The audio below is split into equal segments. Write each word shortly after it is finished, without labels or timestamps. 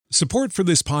Support for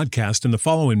this podcast and the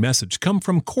following message come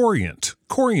from Corient.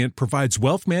 Corient provides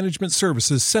wealth management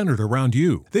services centered around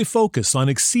you. They focus on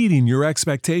exceeding your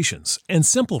expectations and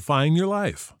simplifying your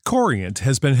life. Corient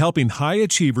has been helping high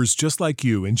achievers just like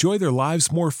you enjoy their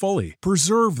lives more fully,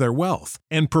 preserve their wealth,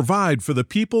 and provide for the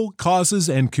people, causes,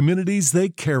 and communities they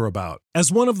care about. As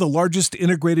one of the largest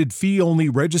integrated fee-only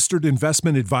registered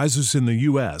investment advisors in the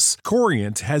U.S.,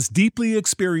 Corient has deeply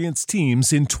experienced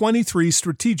teams in 23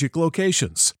 strategic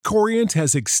locations. Corient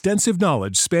has extensive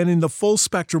knowledge spanning the full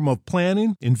spectrum of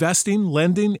planning, investing,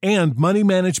 lending, and money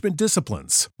management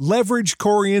disciplines. Leverage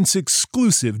Corient's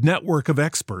exclusive network of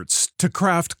experts to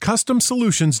craft custom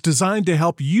solutions designed to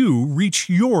help you reach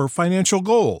your financial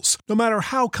goals, no matter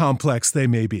how complex they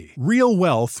may be. Real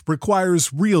wealth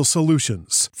requires real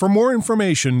solutions. For more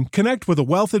information, connect with a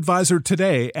wealth advisor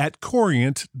today at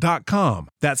Corient.com.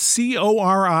 That's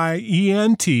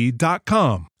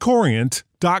Corient.com.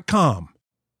 Corient.com.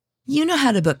 You know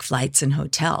how to book flights and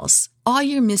hotels. All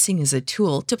you're missing is a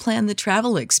tool to plan the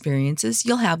travel experiences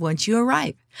you'll have once you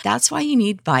arrive. That's why you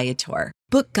need Viator.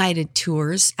 Book guided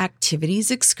tours,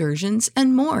 activities, excursions,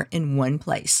 and more in one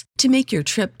place to make your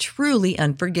trip truly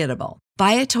unforgettable.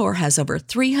 Viator has over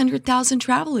 300,000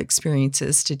 travel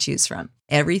experiences to choose from.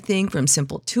 Everything from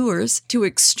simple tours to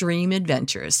extreme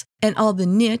adventures and all the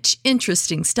niche,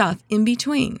 interesting stuff in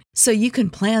between. So you can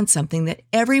plan something that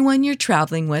everyone you're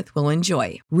traveling with will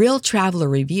enjoy. Real traveler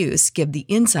reviews give the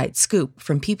inside scoop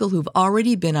from people who've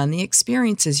already been on the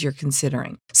experiences you're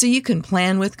considering. So you can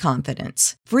plan with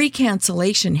confidence. Free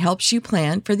cancellation helps you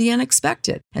plan for the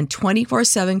unexpected. And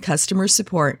 24/7 customer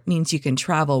support means you can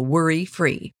travel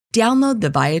worry-free. Download the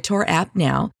Viator app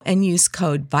now and use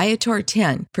code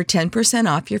Viator10 for 10%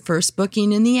 off your first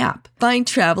booking in the app. Find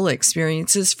travel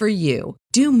experiences for you.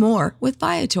 Do more with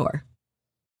Viator.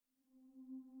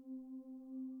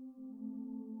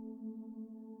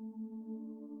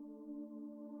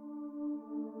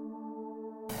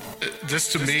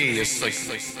 This to me is like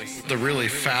the really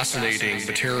fascinating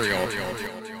material.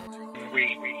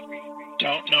 We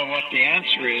don't know what the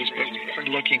answer is, but we're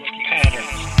looking for patterns.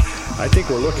 I think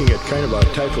we're looking at kind of a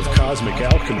type of cosmic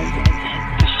alchemy.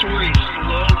 The story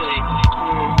slowly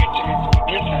grew into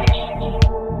business.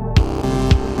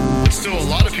 Still, a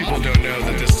lot of people don't know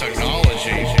that this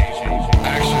technology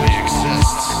actually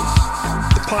exists.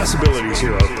 The possibilities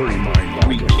here are pretty We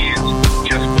mind-boggling. can't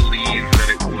just believe that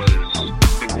it was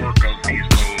the work of these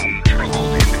lone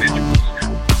troubled individuals.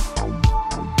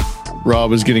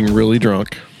 Rob is getting really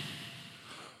drunk.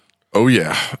 Oh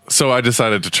yeah. So I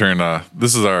decided to turn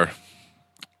this is our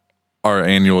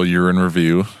annual year in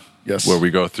review. Yes. Where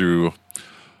we go through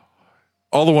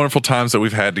all the wonderful times that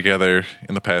we've had together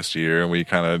in the past year, and we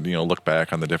kind of, look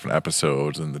back on the different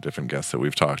episodes and the different guests that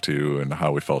we've talked to and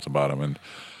how we felt about them. And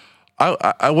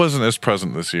I wasn't as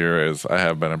present this year as I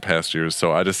have been in past years,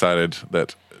 so I decided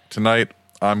that tonight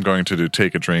I'm going to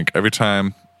take a drink every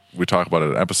time we talk about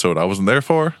an episode I wasn't there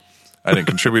for, I didn't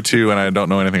contribute to, and I don't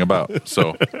know anything about.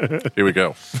 So here we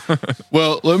go.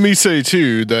 Well, let me say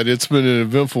too that it's been an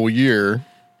eventful year,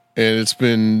 and it's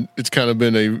kind of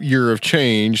been a year of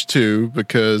change too,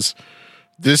 because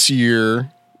this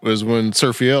year was when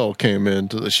Surfiel came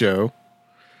into the show.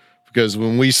 Because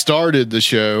when we started the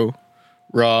show,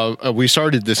 Rob, we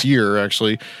started this year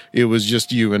actually, it was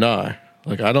just you and I.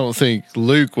 Like, I don't think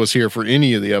Luke was here for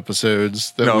any of the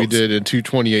episodes that we did in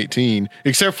 2018,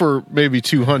 except for maybe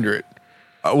 200.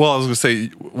 Well, I was going to say,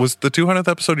 was the 200th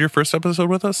episode your first episode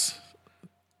with us?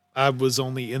 I was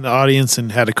only in the audience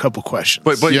and had a couple questions.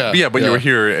 But you were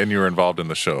here and you were involved in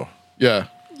the show. Yeah.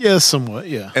 Yeah, somewhat,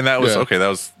 yeah. And that was, okay, that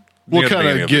was... We'll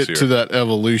kind of get to that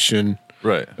evolution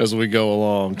right as we go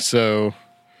along, so...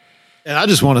 And I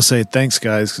just want to say thanks,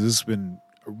 guys, because this has been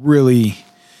a really,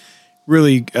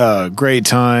 really great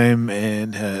time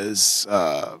and has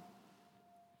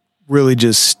really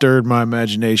just stirred my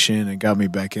imagination and got me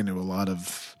back into a lot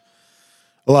of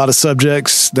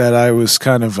subjects that I was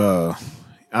kind of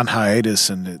on hiatus,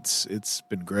 and it's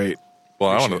been great. Well,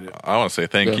 I want to say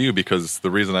thank you, because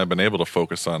the reason I've been able to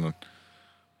focus on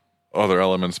other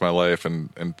elements of my life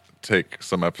and take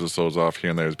some episodes off here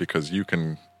and there is because you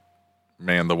can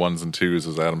man the ones and twos,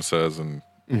 as Adam says, and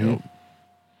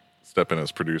step in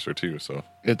as producer too. So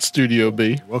it's Studio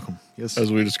B. You're welcome. Yes, as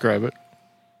we describe it.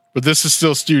 But this is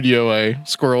still Studio A,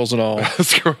 squirrels and all.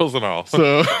 Squirrels and all.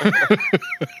 So, and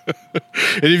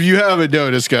if you haven't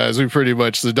noticed, guys, we pretty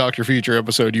much, the Dr. Future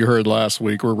episode you heard last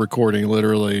week, we're recording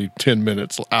literally 10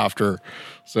 minutes after.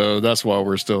 So that's why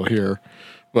we're still here.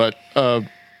 But our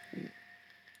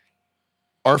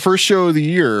first show of the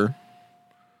year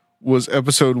was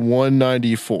episode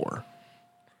 194.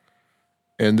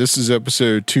 and this is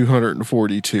episode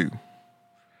 242.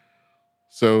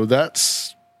 So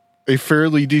that's a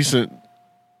fairly decent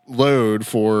load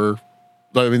for,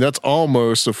 I mean, that's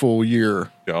almost a full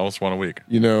year. Yeah, almost one a week.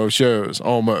 Of shows,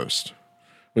 almost.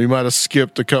 We might have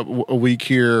skipped a week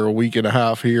here, a week and a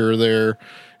half here or there,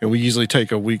 and we usually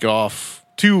take a week off,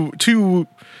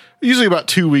 usually about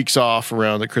 2 weeks off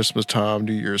around the Christmas time,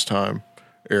 New Year's time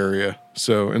area.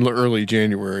 So in early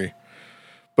January.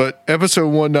 But episode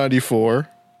 194,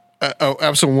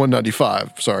 episode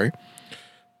 195, sorry.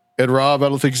 And Rob, I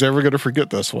don't think he's ever going to forget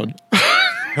this one.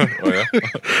 Oh, yeah?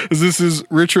 This is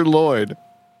Richard Lloyd.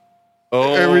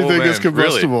 Oh, Everything man, is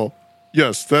combustible. Really?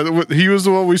 Yes, he was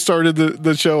the one we started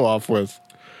the show off with.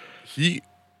 He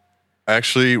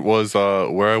actually was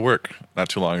where I work not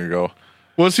too long ago.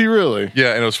 Was he really?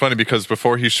 Yeah, and it was funny because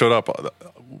before he showed up,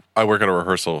 I work at a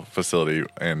rehearsal facility,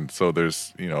 and so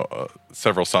there's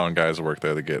several sound guys that work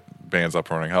there that get bands up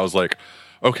and running. I was like,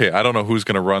 okay, I don't know who's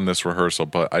going to run this rehearsal,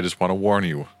 but I just want to warn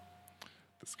you,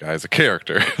 this guy's a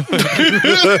character.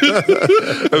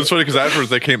 It was funny because afterwards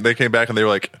they came back and they were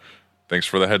like, thanks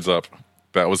for the heads up.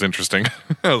 That was interesting.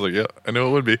 I was like, yeah, I knew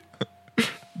it would be.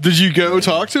 Did you go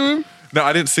talk to him? No,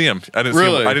 I didn't see him. I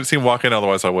didn't see him walk in.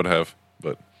 Otherwise, I would have.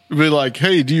 But be like,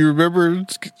 hey, do you remember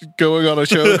going on a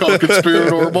show called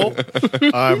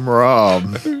Conspiranormal? I'm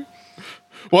Rob.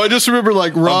 Well, I just remember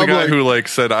Rob, I'm the guy who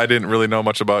said I didn't really know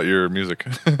much about your music.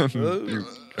 You got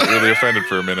really offended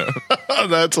for a minute.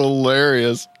 That's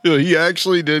hilarious. He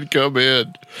actually did come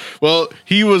in. Well,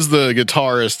 he was the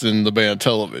guitarist in the band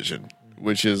Television,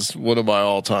 which is one of my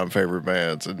all-time favorite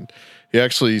bands, and he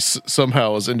actually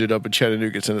somehow has ended up in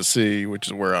Chattanooga, Tennessee, which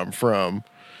is where I'm from.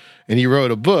 And he wrote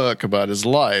a book about his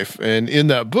life. And in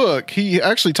that book, he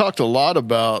actually talked a lot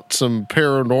about some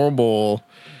paranormal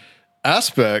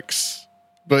aspects,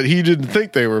 but he didn't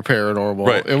think they were paranormal.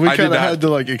 Right. And we kind of had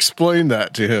to explain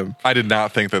that to him. I did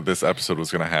not think that this episode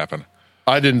was going to happen.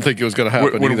 I didn't think it was going to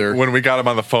happen either. When we got him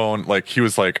on the phone, he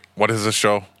was like, what is this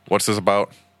show? What's this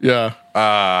about? Yeah.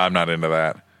 I'm not into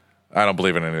that. I don't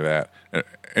believe in any of that.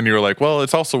 And you were like, well,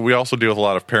 we also deal with a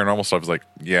lot of paranormal stuff. I was like,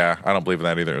 yeah, I don't believe in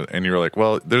that either. And you were like,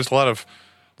 well, there's a lot of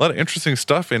interesting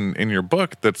stuff in your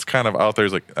book that's kind of out there.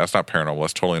 It's like, that's not paranormal.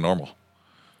 That's totally normal.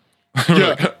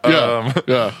 Yeah.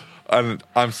 Yeah. And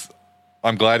I'm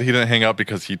glad he didn't hang up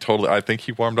because I think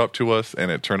he warmed up to us and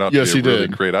it turned out to be a really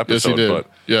great episode. Yes, he did. But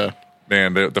yeah.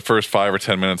 Man, the first 5 or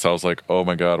 10 minutes, I was like, oh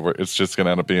my God, it's just going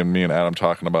to end up being me and Adam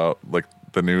talking about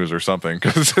the news or something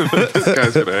because this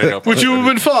guy's going to hang up. Which would have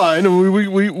been fine.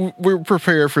 We're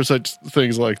prepared for such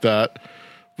things like that.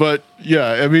 But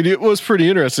yeah, I mean, it was pretty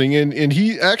interesting. And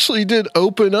he actually did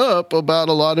open up about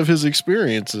a lot of his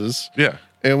experiences. Yeah.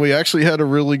 And we actually had a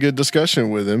really good discussion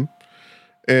with him.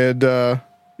 And yeah,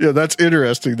 that's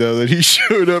interesting, though, that he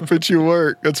showed up at your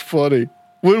work. That's funny.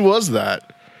 When was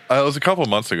that? It was a couple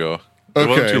months ago. It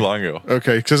wasn't too long ago.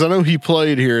 Okay, because I know he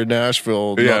played here in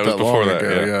Nashville not that long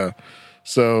ago. Yeah.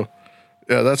 So,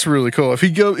 yeah, that's really cool. If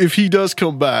he does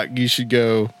come back, you should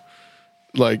go,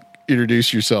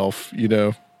 introduce yourself,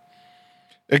 and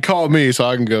call me so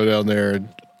I can go down there and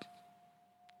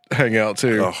hang out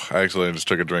too. Oh, actually, I just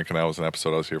took a drink and that was an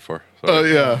episode I was here for. Oh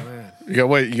yeah, you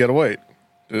gotta wait.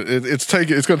 It's going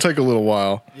to take a little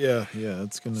while. Yeah,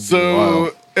 it's going to be a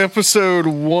while. So, episode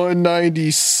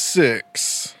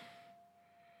 196.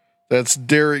 That's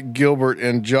Derek Gilbert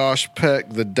and Josh Peck,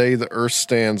 The Day the Earth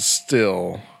Stands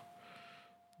Still.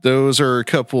 Those are a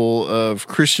couple of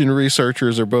Christian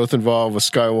researchers. They're both involved with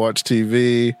Skywatch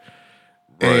TV.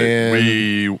 Right.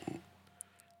 And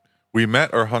we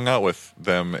met or hung out with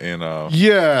them in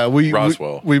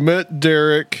Roswell. We met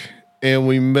Derek and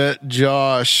we met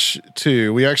Josh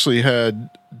too. We actually had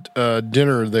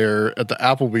dinner there at the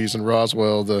Applebee's in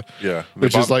Roswell,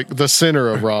 which is the center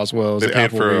of Roswell. They paid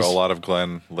for a lot of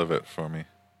Glenlivet for me.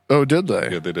 Oh, did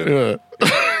they? Yeah, they did. Yeah.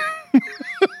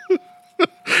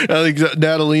 I think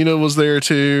Natalina was there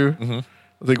too. Mm-hmm.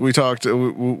 I think we talked.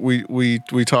 We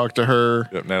talked to her.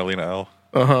 Yep, Natalina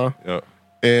L. Yep.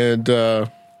 And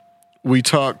we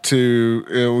talked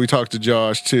to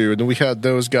Josh too, and then we had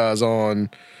those guys on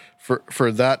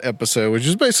for that episode, which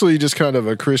is basically just kind of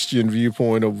a Christian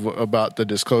viewpoint about the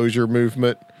disclosure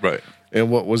movement, right? And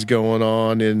what was going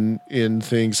on in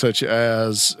things such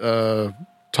as Tom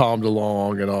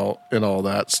DeLonge and all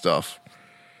that stuff.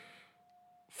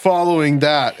 Following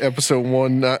that, episode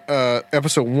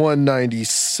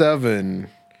 197,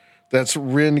 that's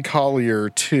Ren Collier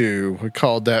 2. We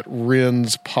called that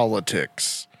Ren's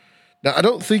Politics. Now, I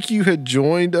don't think you had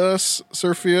joined us,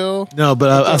 Sir Fiel. No,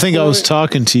 but I think I was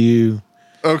talking to you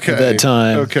Okay. at that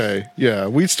time. Okay. Yeah.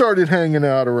 We started hanging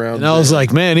out around. And I was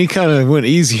like, man, he kind of went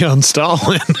easy on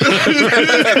Stalin.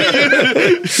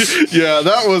 yeah,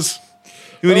 that was.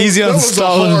 He went easy on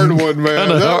Stalin. That was a hard one, man.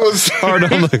 That was hard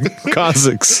on the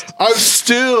Cossacks.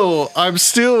 I'm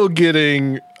still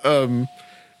getting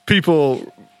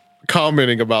people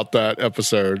commenting about that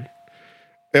episode.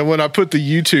 And when I put the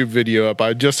YouTube video up,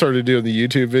 I just started doing the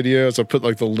YouTube videos. I put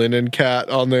like the Lenin cat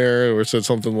on there, or said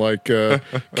something like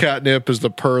catnip is the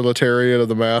proletariat of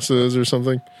the masses or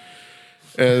something.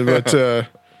 But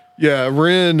yeah,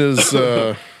 Ren is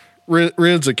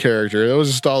Ren's a character. That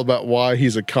was just all about why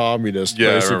he's a communist.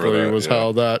 Yeah, basically, that, was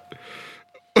how that.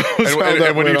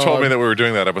 And when you told me that we were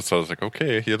doing that episode, I was like,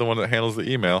 okay, you're the one that handles the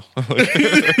email.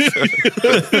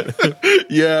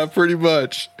 Yeah, pretty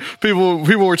much. People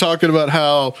were talking about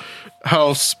how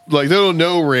like they don't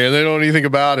know Rand, they don't know anything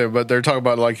about him, but they're talking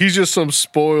about like he's just some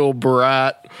spoiled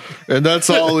brat, and that's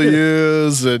all he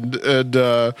is, and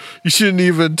you shouldn't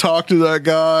even talk to that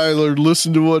guy or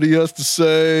listen to what he has to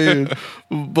say, and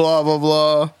blah blah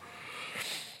blah.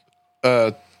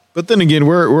 But then again,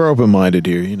 we're open minded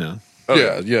here, you know.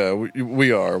 Yeah,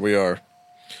 we are.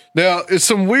 Now, it's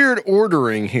some weird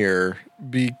ordering here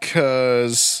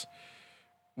because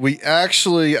we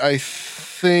actually, I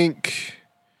think,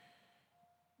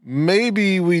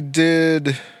 maybe we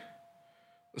did.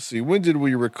 Let's see, when did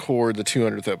we record the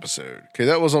 200th episode? Okay,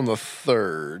 that was on the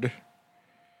 3rd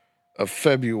of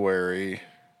February.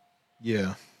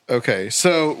 Yeah. Okay,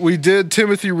 so we did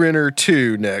Timothy Renner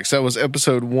 2 next. That was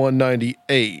episode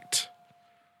 198.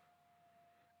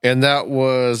 And that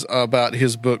was about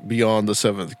his book Beyond the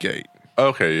Seventh Gate.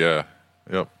 Okay, yeah.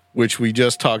 Yep. Which we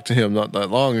just talked to him not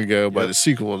that long ago by the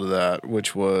sequel to that,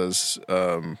 which was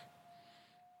Don't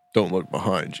Look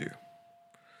Behind You.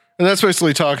 And that's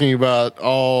basically talking about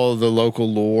all the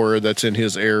local lore that's in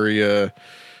his area,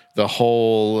 the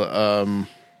whole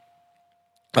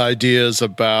ideas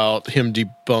about him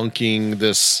debunking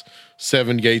this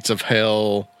 7 gates of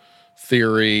hell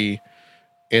theory,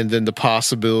 and then the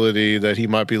possibility that he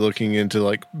might be looking into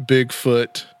like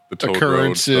Bigfoot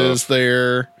occurrences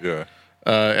there,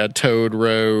 at Toad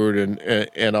Road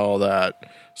and all that.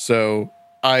 So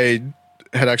I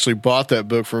had actually bought that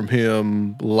book from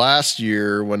him last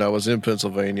year when I was in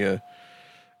Pennsylvania,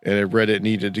 and I read it.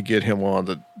 Needed to get him on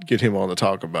to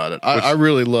talk about it. I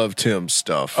really love Tim's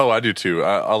stuff. Oh, I do too.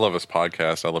 I love his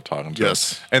podcast. I love talking to him.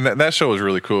 And that show was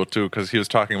really cool too because he was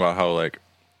talking about how like.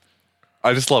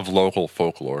 I just love local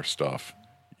folklore stuff,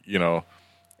 you know,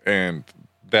 and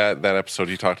that episode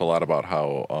he talked a lot about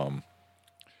how,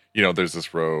 you know, there's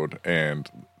this road and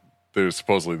there's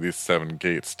supposedly these 7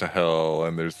 gates to hell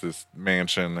and there's this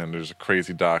mansion and there's a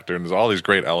crazy doctor and there's all these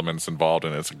great elements involved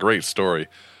in it. It's a great story.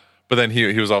 But then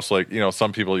he was also like, you know,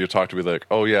 some people you talk to be like,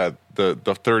 oh yeah, the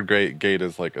 3rd great gate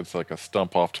is like, it's like a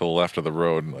stump off to the left of the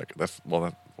road. And like, that's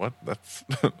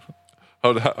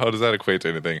how does that equate to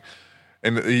anything?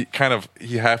 And he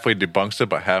halfway debunks it,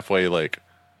 but halfway like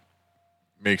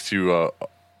makes you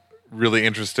really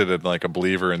interested in like a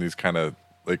believer in these kind of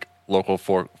like local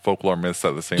folklore myths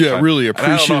at the same time. Yeah, really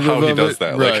appreciative. I don't know how he does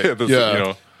that. Right. Like, You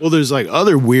know. Well, there's like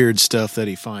other weird stuff that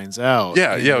he finds out.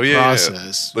 Yeah, in the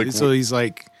process. Like, so he's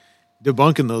like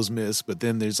debunking those myths, but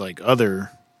then there's like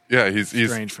other he's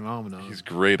strange phenomena. He's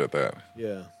great at that.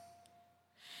 Yeah.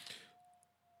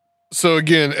 So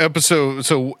again, episode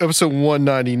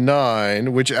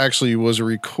 199, which actually was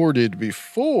recorded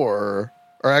before,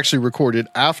 or actually recorded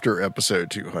after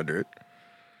episode 200.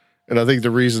 And I think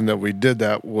the reason that we did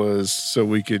that was so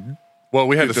we could. Well,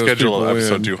 we had to schedule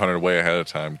episode 200 way ahead of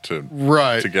time to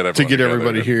get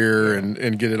everybody here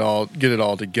and get it all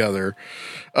together.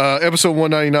 Episode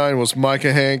 199 was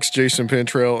Micah Hanks, Jason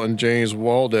Pentrell, and James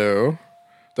Waldo.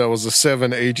 That was the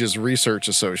 7 Ages Research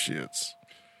Associates.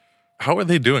 How are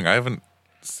they doing? I haven't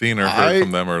seen or heard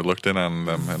from them or looked in on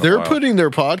them. They're putting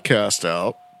their podcast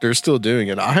out. They're still doing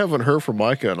it. I haven't heard from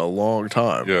Micah in a long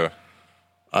time. Yeah.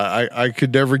 I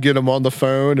could never get him on the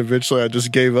phone. Eventually, I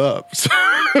just gave up.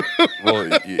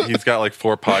 Well, he's got like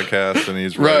 4 podcasts and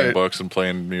he's writing books and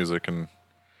playing music and.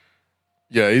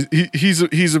 Yeah,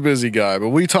 he's a busy guy. But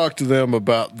we talked to them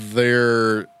about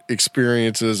their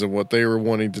experiences and what they were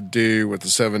wanting to do with the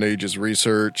 7 Ages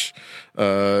research.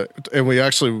 And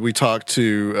we talked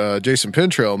to Jason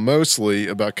Pentrell mostly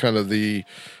about kind of the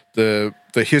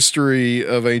history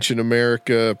of ancient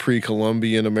America,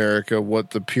 pre-Columbian America,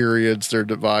 what the periods they're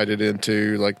divided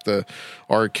into, like the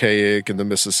Archaic and the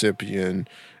Mississippian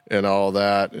and all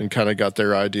that, and kind of got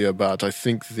their idea about, I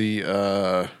think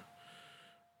the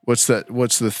what's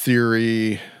the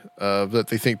theory that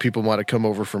they think people might have come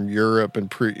over from Europe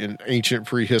in ancient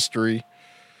prehistory.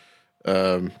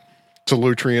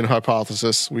 Solutrean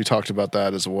hypothesis. We talked about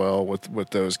that as well with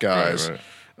those guys. Right.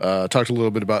 Talked a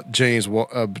little bit about James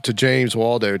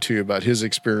Waldo too, about his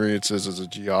experiences as a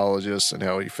geologist and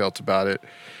how he felt about it,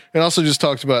 and also just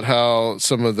talked about how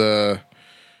some of the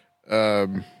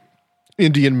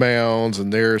Indian mounds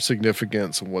and their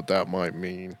significance and what that might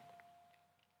mean.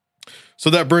 So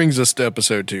that brings us to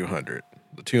episode 200,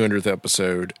 the 200th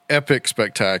episode, epic,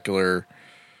 spectacular.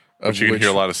 But you can hear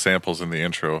a lot of samples in the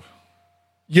intro.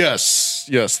 Yes,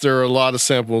 there are a lot of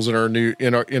samples in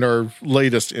our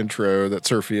latest intro that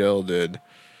Surfiel did.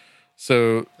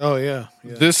 So,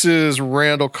 this is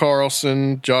Randall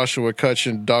Carlson, Joshua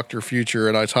Cutchin, Dr. Future,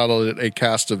 and I titled it A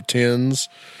Cast of Tens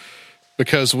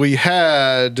because we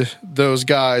had those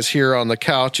guys here on the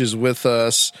couches with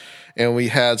us, and we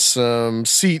had some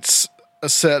seats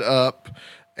set up,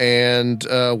 and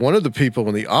one of the people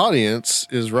in the audience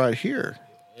is right here.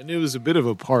 And it was a bit of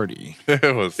a party.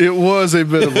 It was a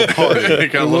bit of a party.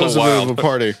 It got a little wild. Bit of a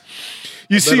party.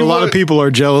 You see, a lot of people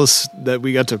are jealous that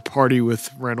we got to party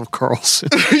with Randall Carlson.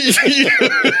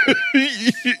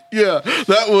 Yeah,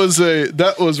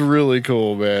 that was really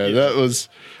cool, man. Yeah.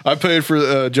 I paid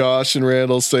for Josh and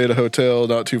Randall stay at a hotel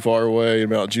not too far away in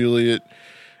Mount Juliet,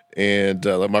 and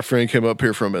my friend came up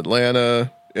here from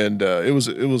Atlanta, and it was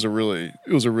a really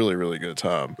good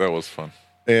time. That was fun,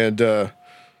 and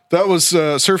that was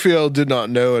Surfiel did not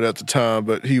know it at the time,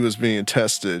 but he was being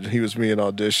tested. He was being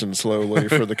auditioned slowly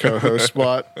for the co-host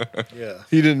spot. Yeah,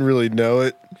 he didn't really know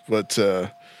it, but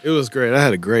it was great. I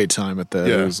had a great time at that.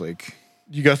 Yeah. It was like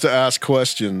you got to ask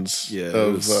questions. Yeah,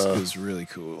 it was really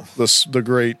cool. The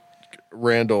great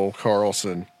Randall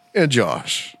Carlson and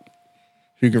Josh.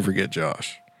 Who can forget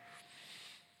Josh?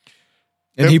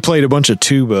 And he played a bunch of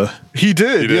tuba. He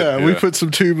did. Yeah. We put some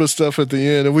tuba stuff at the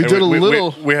end, and we did a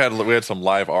little. We had some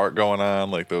live art going on,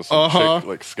 like there was some chick,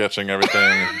 like sketching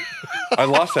everything. I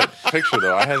lost that picture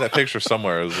though. I had that picture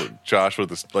somewhere. It was like Josh with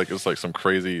this, like it was like some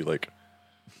crazy like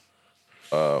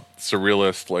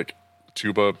surrealist like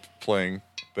tuba playing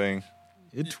thing.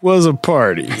 It was a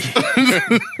party.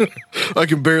 I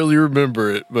can barely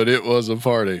remember it, but it was a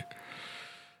party.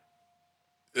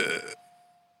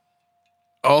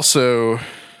 Also,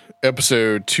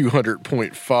 episode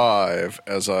 200.5,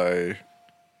 as I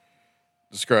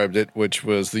described it, which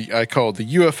was I called the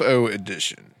UFO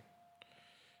edition.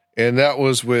 And that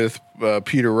was with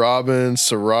Peter Robbins,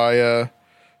 Soraya,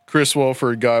 Chris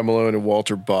Walford, Guy Malone, and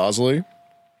Walter Bosley.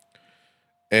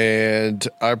 And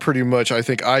I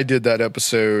think I did that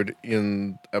episode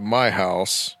at my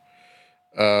house.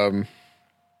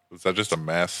 Was that just a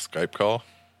mass Skype call?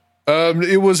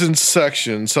 It was in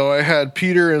sections. So I had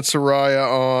Peter and Soraya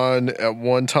on at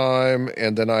one time,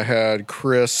 and then I had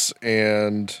Chris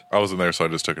and I wasn't there, so I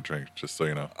just took a drink, just so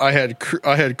you know. I had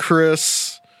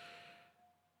Chris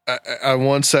on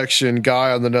one section,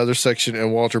 Guy on another section,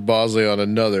 and Walter Bosley on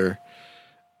another.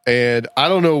 And I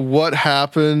don't know what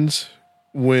happened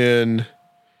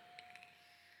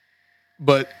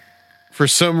but for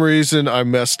some reason I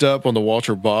messed up on the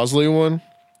Walter Bosley one,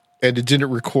 and it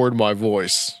didn't record my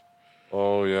voice.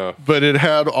 Oh, yeah. But it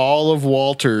had all of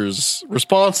Walter's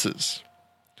responses.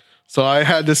 So I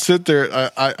had to sit there.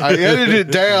 I edited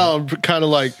it down, kind of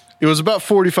like, it was about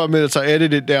 45 minutes. I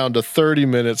edited it down to 30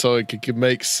 minutes so it could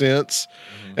make sense.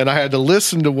 Mm-hmm. And I had to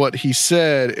listen to what he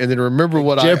said and then remember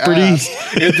what Jeopardy. I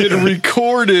asked. And then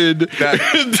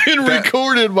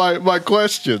recorded my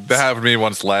questions. That happened to me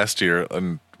once last year,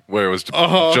 and where it was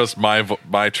just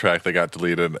my track that got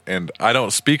deleted, and I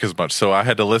don't speak as much, so I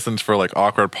had to listen for like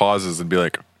awkward pauses and be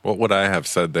like, what would I have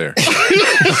said there?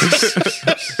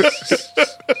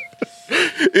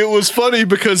 It was funny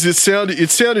because it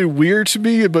sounded weird to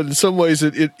me, but in some ways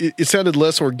it sounded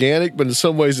less organic, but in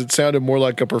some ways it sounded more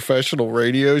like a professional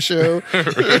radio show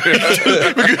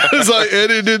because I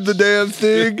edited the damn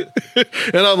thing.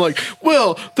 And I'm like,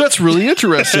 well, that's really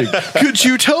interesting. Could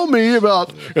you tell me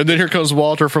about, and then here comes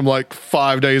Walter from like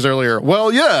 5 days earlier.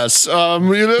 Well, yes.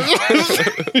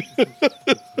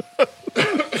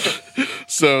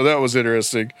 So that was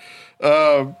interesting.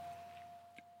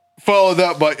 Followed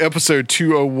that by episode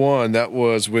 201. That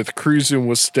was with Cruisin'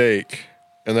 with Steak.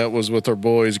 And that was with our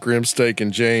boys Grim Steak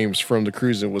and James from the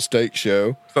Cruisin' with Steak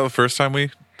show. Is that the first time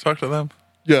we talked to them?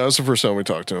 Yeah, that's the first time we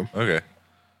talked to them. Okay.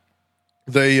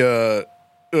 They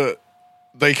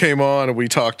came on and we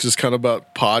talked just kind of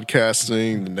about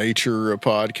podcasting, the nature of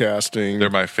podcasting. They're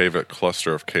my favorite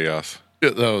cluster of chaos.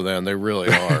 Oh, man, they really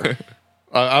are.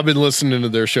 I've been listening to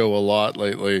their show a lot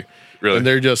lately. Really? And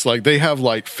they're just like, they have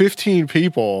like 15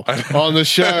 people on the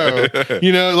show.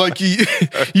 You know, like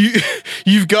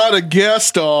you've got a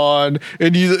guest on,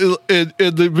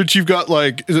 but you've got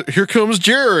like, here comes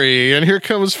Jerry and here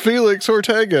comes Felix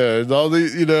Ortega and all the,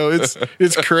 you know, it's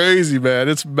crazy, man.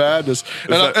 It's madness.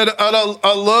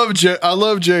 I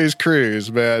love Jay's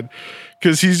Cruise, man,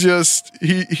 because he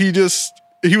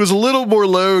was a little more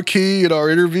low key in our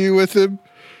interview with him.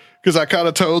 Because I kind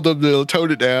of told them to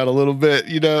tone it down a little bit,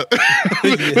 you know.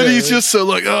 But he's just so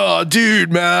like, oh,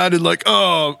 dude, man, and like,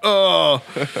 oh,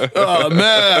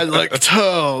 man, like,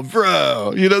 oh,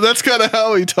 bro, you know. That's kind of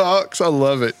how he talks. I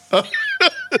love it.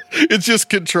 It's just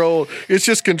controlled. It's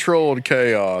just controlled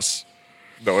chaos.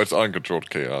 No, it's uncontrolled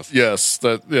chaos. Yes,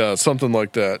 something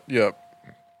like that. Yep.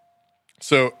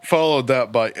 So followed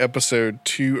that by episode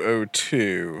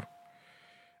 202,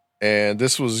 and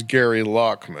this was Gary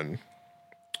Lockman.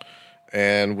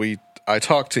 And I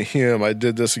talked to him. I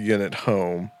did this again at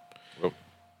home.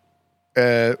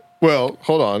 Well,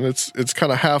 hold on. It's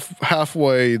kind of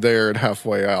halfway there and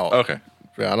halfway out. Okay.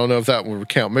 Yeah, I don't know if that would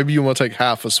count. Maybe you want to take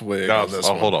half a swig on this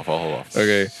one. I'll hold off.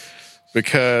 Okay.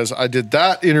 Because I did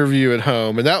that interview at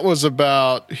home, and that was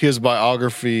about his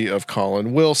biography of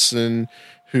Colin Wilson,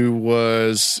 who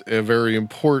was a very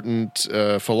important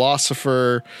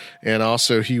philosopher, and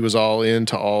also he was all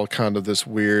into all kind of this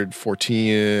weird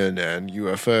Fortean and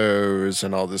UFOs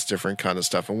and all this different kind of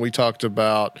stuff. And we talked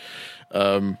about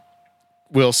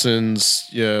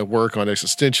Wilson's work on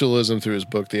existentialism through his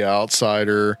book, The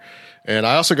Outsider. And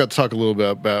I also got to talk a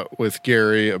little bit with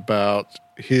Gary about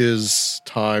his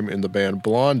time in the band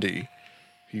Blondie,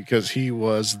 because he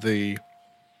was one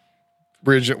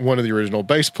of the original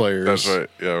bass players. That's right.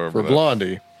 Yeah, for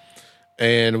Blondie.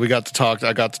 And I got to talk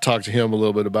to him a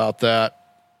little bit about that,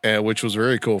 which was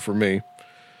very cool for me.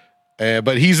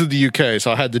 But he's in the UK,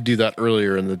 so I had to do that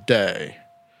earlier in the day.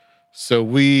 So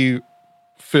we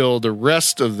filled the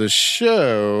rest of the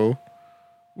show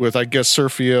with, I guess,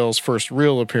 Surfiel's first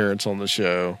real appearance on the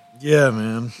show. Yeah,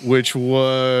 man. Which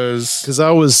was because I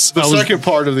was second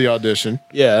part of the audition.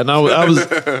 Yeah, and I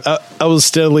was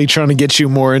steadily trying to get you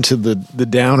more into the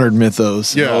Downard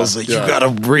mythos. And I was like, you got to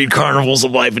read Carnivals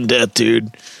of Life and Death,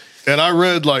 dude. And I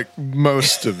read like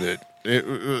most of it.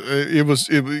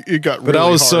 It got. But really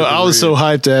I was so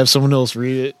hyped to have someone else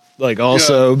read it. Like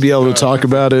also be able to talk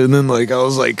about it, and then like I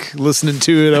was like listening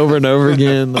to it over and over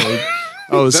again. Like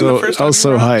I was so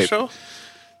hyped.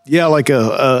 Yeah, like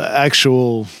a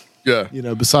actual. Yeah,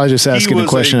 besides just asking a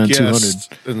question on 200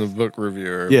 in the book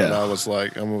reviewer. Yeah, but I was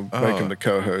like, I'm gonna make him the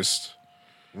co-host.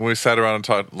 When we sat around and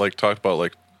talked about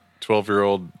like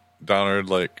 12-year-old Downard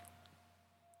like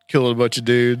killing a bunch of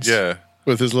dudes. Yeah,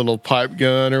 with his little pipe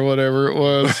gun or whatever it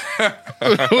was.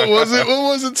 What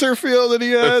was it, Surfield, that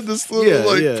he had this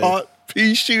little pot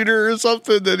pea shooter or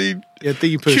something that he? Yeah, I think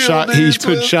he put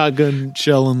shotgun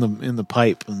shell in the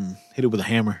pipe and hit it with a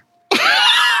hammer.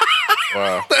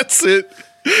 Wow, that's it.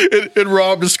 And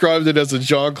Rob described it as a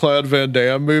Jean-Claude Van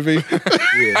Damme movie.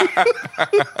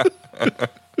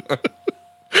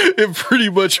 It pretty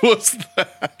much was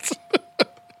that.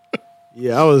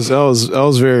 Yeah, I was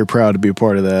very proud to be a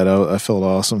part of that. I felt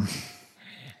awesome.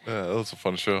 Yeah, that was a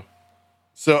fun show.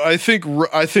 So I think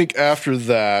after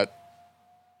that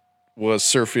was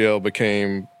Surfiel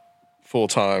became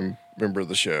full-time member of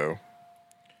the show.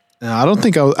 No, I don't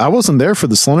think I wasn't there for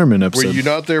the Slenderman episode. Were you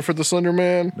not there for the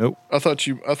Slenderman? Nope. I thought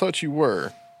you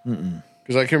were.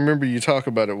 Because I can remember you talk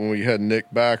about it when we had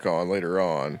Nick back on later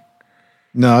on.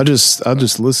 No, I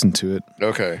just listened to it.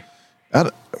 Okay.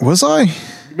 Was I?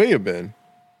 You may have been.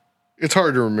 It's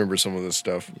hard to remember some of this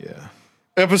stuff. Yeah.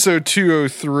 Episode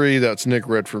 203, that's Nick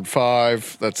Redford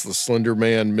 5. That's the Slender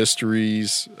Man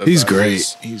Mysteries. He's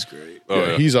great. He's great.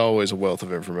 Yeah, he's always a wealth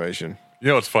of information. You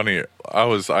know what's funny?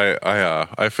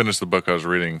 I finished the book I was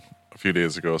reading a few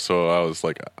days ago, so I was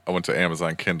like, I went to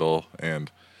Amazon Kindle,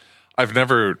 and I've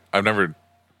never.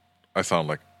 I sound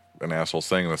like an asshole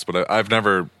saying this, but I've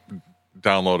never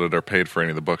downloaded or paid for any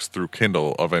of the books through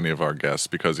Kindle of any of our guests,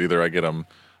 because either I get them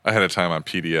ahead of time on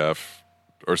PDF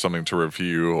or something to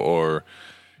review, or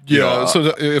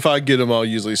so if I get them, I'll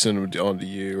usually send them on to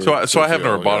you. So I have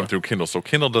never bought them through Kindle, so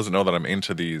Kindle doesn't know that I'm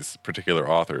into these particular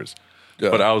authors. Yeah.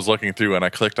 But I was looking through and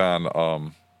I clicked on, I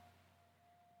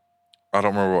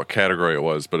don't remember what category it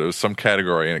was, but it was some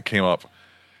category, and it came up,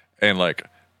 and like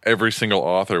every single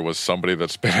author was somebody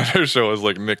that's been at our show, as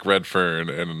like Nick Redfern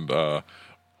and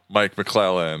Mike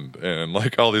McClellan and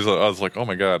like all these. I was like, oh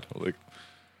my God, like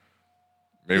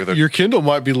maybe your Kindle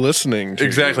might be listening to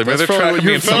exactly. Maybe they're tracking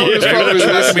me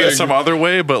in some other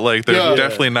way, but like they're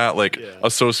definitely not like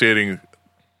associating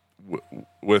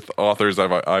with authors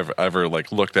I've ever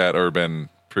like looked at or been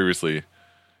previously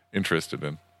interested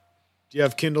in. Do you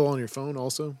have Kindle on your phone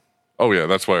also? Oh yeah,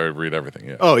 that's why I read everything.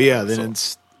 Yeah. Oh yeah, then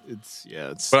it's.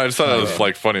 But I just thought it was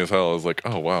like funny as hell. I was like,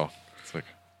 oh wow,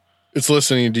 it's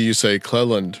listening to you say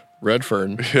Cleland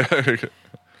Redfern. Yeah.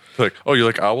 Like, oh, you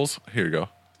like owls? Here you go.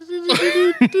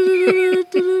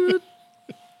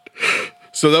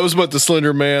 So that was about the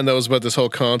Slender Man. That was about this whole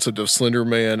concept of Slender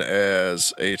Man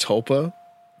as a tulpa,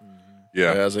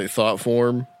 as a thought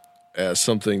form, as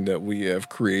something that we have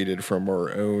created from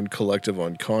our own collective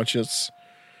unconscious.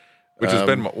 Which has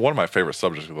been one of my favorite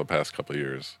subjects of the past couple of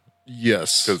years.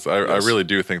 Yes. Because I really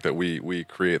do think that we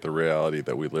create the reality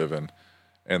that we live in,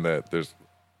 and that there's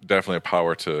definitely a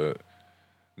power to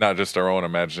not just our own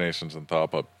imaginations and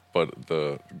thought, but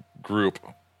the group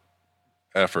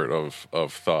effort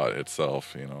of thought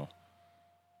itself, you know.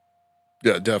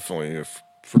 Yeah, definitely,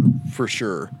 for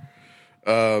sure.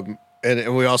 And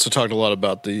we also talked a lot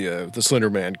about the Slender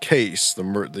Man case,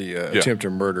 the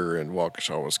attempted murder in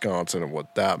Waukesha, Wisconsin, and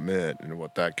what that meant and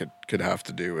what that could have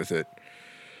to do with it.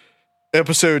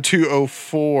 Episode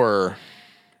 204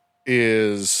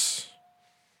 is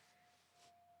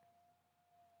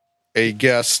a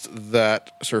guest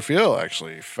that Seraphiel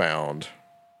actually found,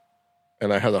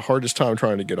 and I had the hardest time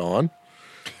trying to get on.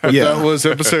 Yeah. That was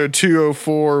episode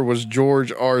 204, was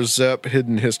George R. Zepp,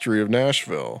 Hidden History of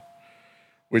Nashville,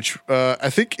 which I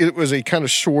think it was a kind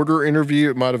of shorter interview.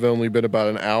 It might have only been about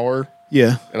an hour.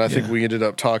 Yeah. And I think we ended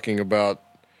up talking about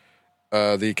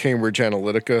the Cambridge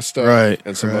Analytica stuff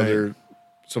and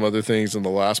some other things in the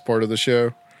last part of the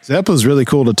show. Zepp was really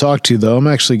cool to talk to, though. I'm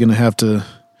actually going to have to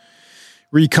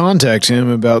recontact him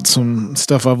about some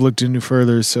stuff I've looked into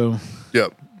further. So he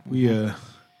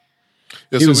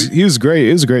was great.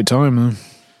 It was a great time, man.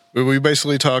 We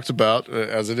basically talked about,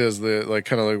 as it is,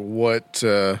 what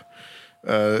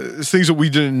things that we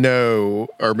didn't know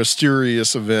are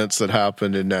mysterious events that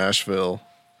happened in Nashville,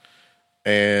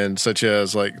 and such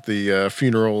as like the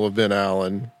funeral of Ben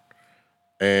Allen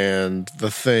and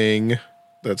the thing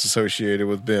that's associated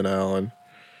with Ben Allen.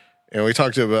 And we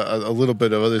talked about a little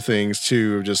bit of other things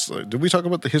too. Just did we talk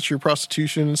about the history of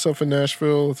prostitution and stuff in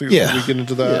Nashville? I think we get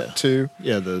into that too.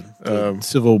 Yeah, the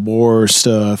Civil War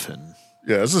stuff and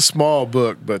it's a small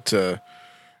book, but there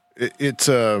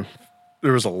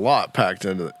was a lot packed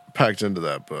into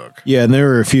that book. Yeah, and there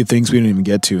were a few things we didn't even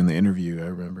get to in the interview. I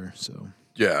remember. So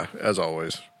yeah, as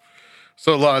always.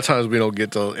 So a lot of times we don't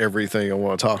get to everything I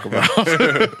want to talk about.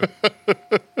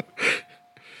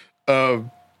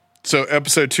 So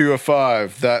episode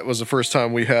 205, that was the first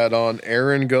time we had on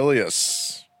Aaron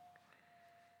Gullius.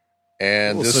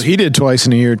 And so he did twice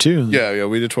in a year too. Yeah,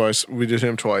 we did twice. We did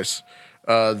him twice.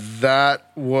 That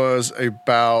was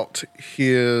about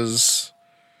his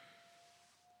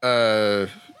podcast,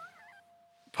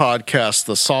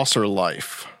 The Saucer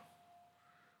Life,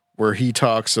 where he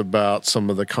talks about some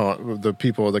of the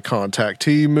people of the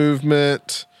contactee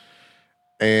movement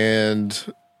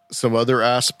and some other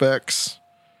aspects.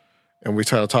 And we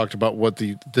kind of talked about what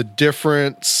the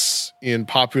difference in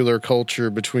popular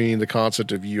culture between the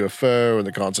concept of UFO and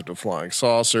the concept of flying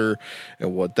saucer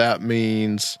and what that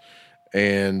means.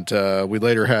 And we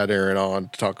later had Aaron on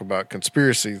to talk about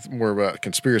more about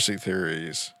conspiracy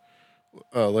theories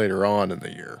later on in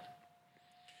the year.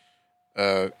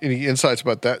 Any insights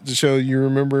about that show you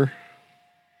remember?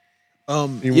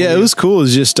 It was cool.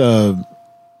 It's just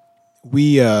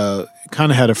we kind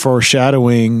of had a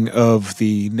foreshadowing of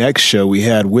the next show we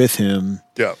had with him.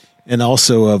 Yeah. And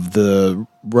also of the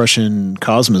Russian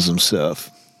cosmism stuff.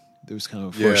 There was kind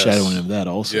of a foreshadowing of that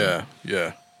also.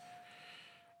 Yeah.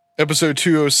 Episode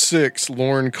 206,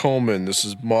 Lauren Coleman. This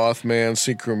is Mothman,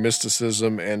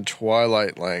 Synchromysticism, and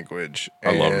Twilight Language.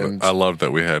 I love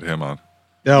that we had him on.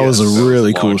 That was a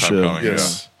really cool show. Coming,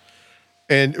 yes.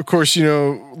 Yeah. And of course,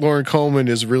 Lauren Coleman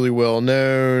is really well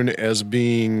known as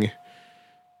being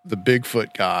the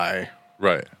Bigfoot guy.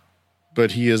 Right.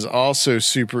 But he's also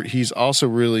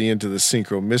really into the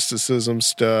synchromysticism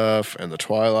stuff and the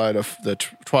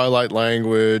Twilight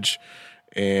Language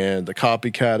and the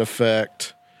copycat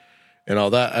effect and all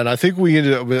that. And I think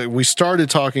we started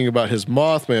talking about his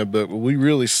Mothman book, but we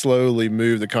really slowly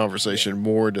moved the conversation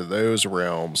more into those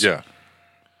realms. Yeah.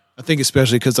 I think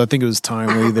especially because I think it was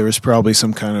timely. There was probably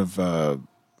some kind of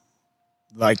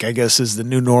I guess is the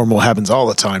new normal, happens all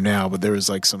the time now, but there was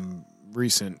like some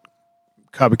recent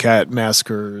copycat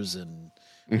massacres and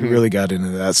we really got into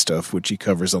that stuff, which he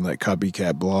covers on that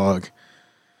copycat blog.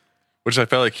 Which I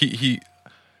felt like he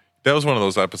that was one of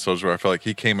those episodes where I felt like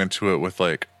he came into it with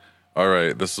like, all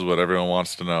right, this is what everyone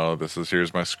wants to know.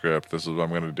 Here's my script. This is what I'm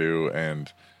going to do.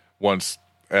 And once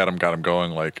Adam got him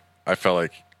going, like I felt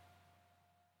like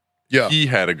he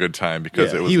had a good time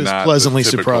because it was he was not pleasantly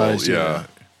the typical, surprised.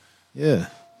 Yeah.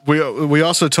 We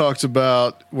also talked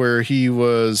about where he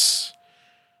let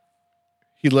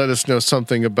us know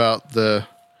something about the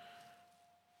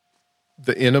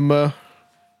enema,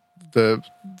 the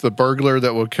burglar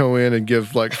that would go in and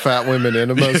give like fat women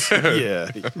enemas.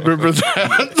 Yeah. Remember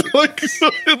that? Like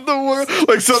in the world,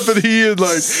 like something he had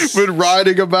like been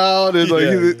writing about, and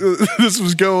like this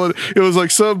was going. It was like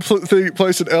some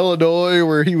place in Illinois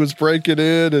where he was breaking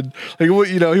in, and like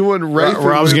he wasn't raping.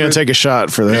 Rob's gonna take a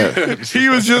shot for that. he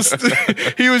was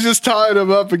just tying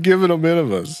him up and giving him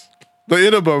enemas. The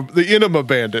enema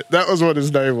bandit. That was what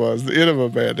his name was. The enema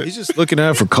bandit. He's just looking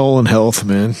out for colon health,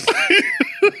 man.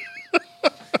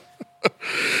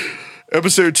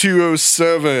 Episode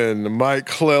 207, Mike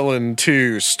Clelland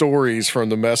 2, Stories from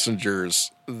the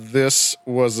Messengers. This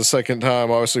was the second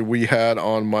time, obviously, we had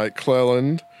on Mike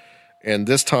Clelland. And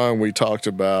this time we talked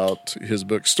about his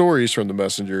book, Stories from the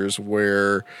Messengers,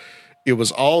 where it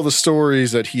was all the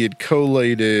stories that he had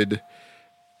collated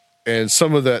and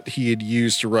some of that he had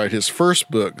used to write his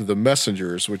first book, The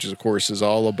Messengers, which, of course, is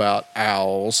all about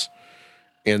owls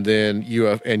and then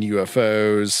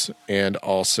UFOs and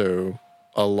also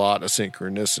a lot of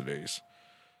synchronicities.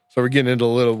 So we're getting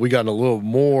into we got a little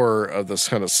more of this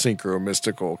kind of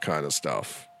synchro-mystical kind of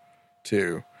stuff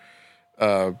too.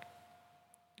 You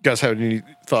guys have any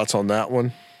thoughts on that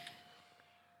one?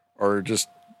 Or I just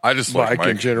Mike like Mike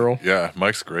in general? Yeah,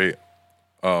 Mike's great.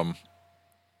 I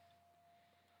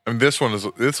mean, this one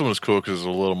was cool because it's a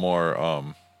little more.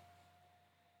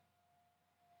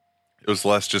 It was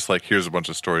less just like here's a bunch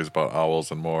of stories about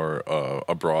owls and more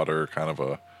a broader kind of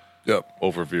a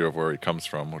overview of where he comes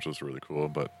from, which was really cool.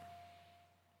 But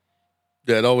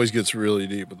yeah, it always gets really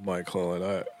deep with Mike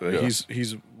Clelland.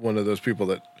 He's one of those people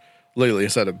that lately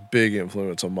has had a big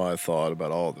influence on my thought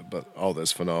about all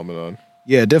this phenomenon.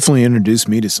 Yeah, it definitely introduced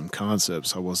me to some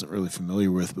concepts I wasn't really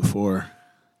familiar with before.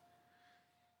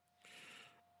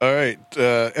 All right,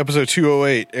 episode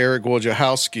 208, Eric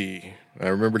Wojciechowski. I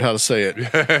remembered how to say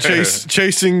it.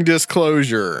 Chasing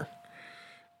Disclosure.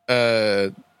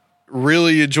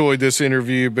 Really enjoyed this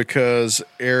interview because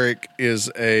Eric is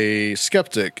a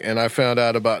skeptic, and I found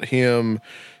out about him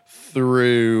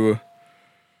through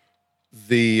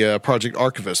the Project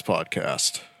Archivist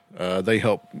podcast. They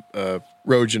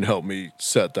Rojan helped me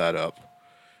set that up.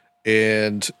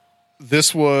 And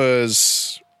this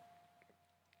was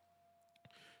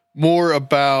more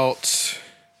about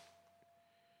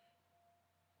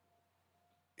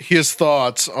his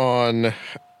thoughts on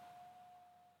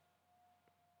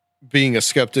being a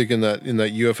skeptic in that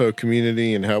UFO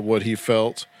community and what he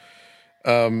felt.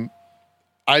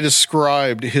 I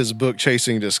described his book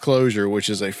Chasing Disclosure, which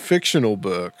is a fictional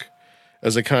book,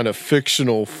 as a kind of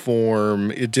fictional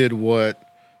form. It did what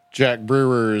Jack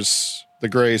Brewer's The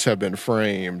Greys Have Been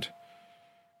Framed.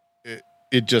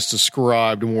 It just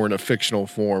described more in a fictional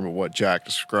form of what Jack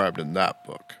described in that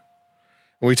book.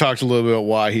 And we talked a little bit about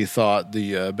why he thought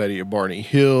the Betty and Barney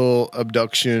Hill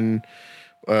abduction,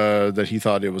 that he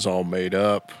thought it was all made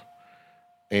up.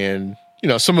 And,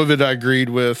 some of it I agreed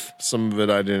with, some of it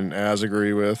I didn't as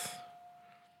agree with.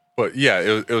 But yeah,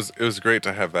 it was great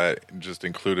to have that just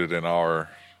included in our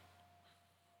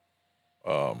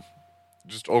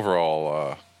just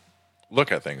overall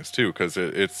look at things too, because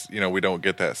it's we don't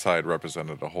get that side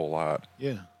represented a whole lot.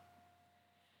 Yeah.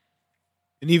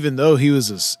 And even though he's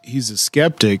a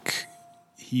skeptic,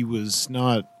 he was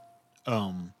not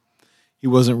he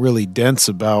wasn't really dense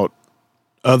about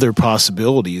other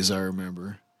possibilities, I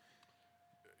remember.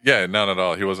 Yeah, none at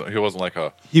all. He wasn't like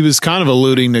a. He was kind of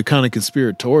alluding to kind of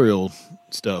conspiratorial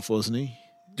stuff, wasn't he?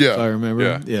 Yeah, if I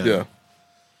remember. Yeah.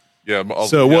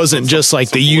 So it wasn't just like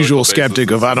the usual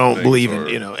skeptic of I don't believe in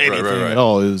anything at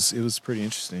all. It was pretty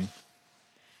interesting.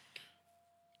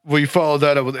 We followed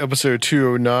that up with episode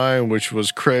 209, which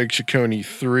was Craig Ciccone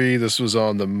 3. This was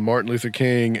on the Martin Luther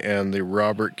King and the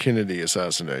Robert Kennedy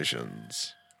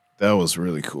assassinations. That was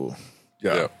really cool.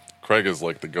 Yeah. Craig is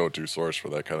like the go-to source for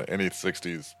that kind of any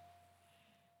 60s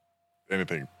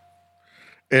anything.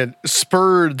 And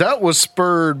that was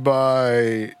spurred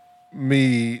by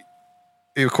me,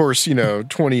 of course,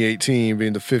 2018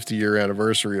 being the 50-year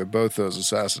anniversary of both those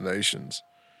assassinations.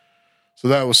 So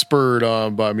that was spurred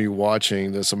on by me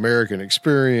watching this American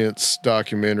Experience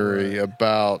documentary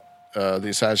about the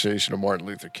assassination of Martin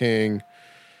Luther King.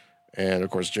 And,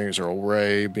 of course, James Earl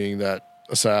Ray being that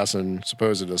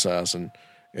supposed assassin.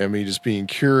 And me just being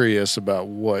curious about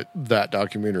what that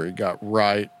documentary got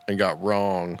right and got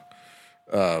wrong.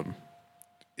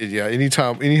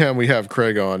 Anytime we have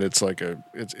Craig on, it's like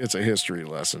it's a history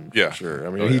lesson. Yeah, for sure.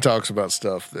 I mean, he talks about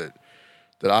stuff that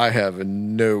that I have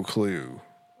no clue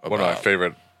about. One of my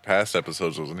favorite past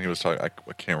episodes was when he was talking. I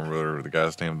can't remember the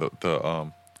guy's name.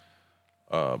 The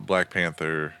Black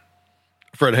Panther.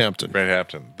 Fred Hampton.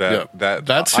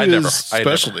 That's his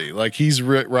specialty. Like he's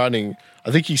writing.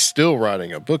 I think he's still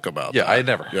writing a book about. Yeah, that. I had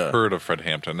never heard of Fred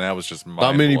Hampton. That was just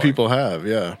not many people have.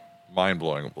 Yeah, mind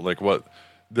blowing. Like what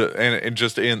and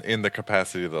just in the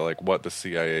capacity that like what the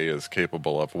CIA is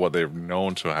capable of, what they've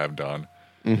known to have done,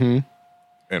 and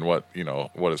what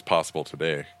what is possible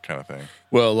today, kind of thing.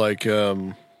 Well, like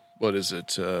what is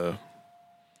it?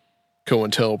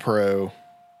 COINTELPRO,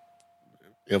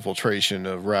 infiltration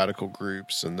of radical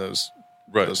groups and those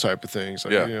type of things.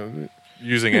 Like,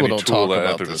 using any tool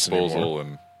at their disposal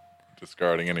and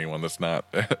discarding anyone that's not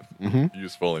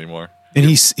useful anymore. And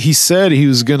he said he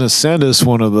was going to send us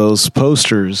one of those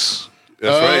posters.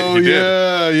 That's right. He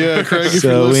did. Yeah. Craig, if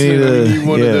you're listening, we need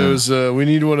one of those. We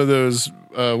need one of those.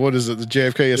 What is it? The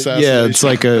JFK assassination. Yeah, it's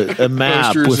like a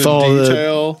map with all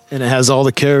detail. And it has all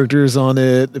the characters on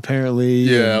it. Apparently.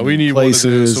 Yeah, we need one of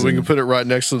those so we can put it right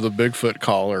next to the Bigfoot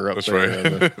collar up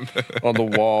there on the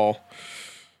wall.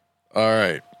 All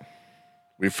right.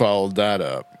 We followed that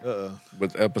up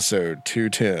with episode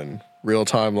 210,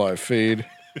 real-time live feed.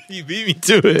 You beat me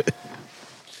to it.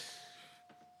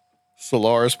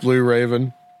 Solaris Blue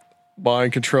Raven,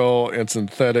 mind control, and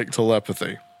synthetic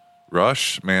telepathy.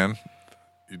 Rush, man.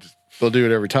 They'll do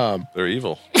it every time. They're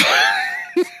evil.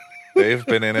 They've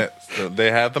been in it.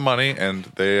 They have the money, and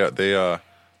they're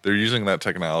using that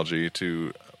technology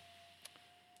to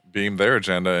beam their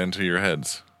agenda into your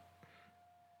heads.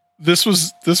 This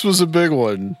was a big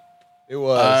one. It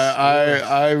was.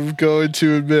 I'm going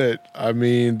to admit. I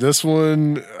mean, this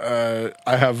one I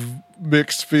have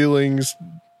mixed feelings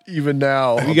even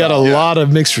now. We got a lot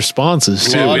of mixed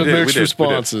responses too. A lot of mixed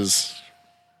responses.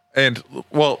 And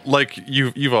well, like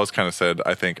you've always kind of said,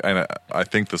 I think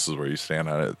this is where you stand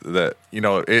on it. That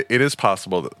it is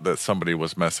possible that somebody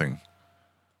was messing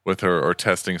with her or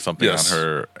testing something on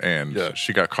her, and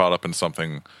she got caught up in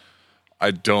something. I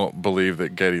don't believe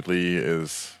that Geddy Lee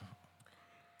is,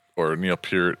 or Neil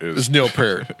Peart is. It's Neil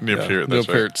Peart. Neil Peart. Neil That's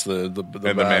right. Peart's the and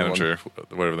the manager,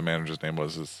 whatever the manager's name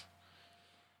was, is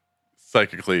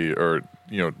psychically or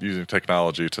using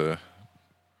technology to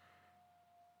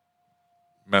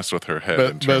mess with her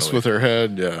head. Mess with her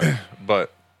head, yeah.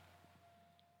 But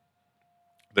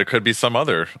there could be some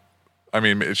other. I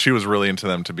mean, she was really into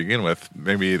them to begin with.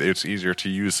 Maybe it's easier to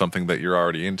use something that you're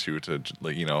already into to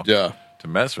to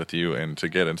mess with you and to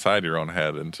get inside your own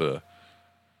head and to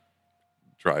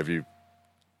drive you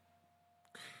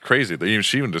crazy.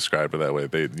 She even described it that way.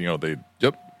 They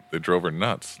drove her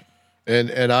nuts.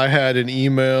 And I had an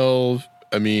email.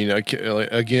 I mean,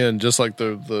 again, just like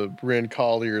the Ren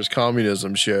Collier's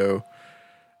communism show,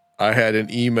 I had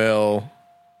an email.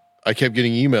 I kept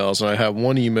getting emails, and I have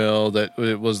one email that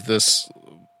it was this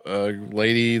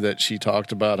lady that she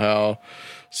talked about how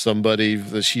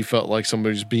that she felt like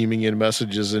somebody's beaming in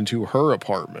messages into her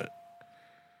apartment.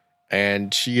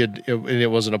 And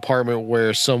it was an apartment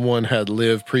where someone had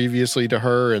lived previously to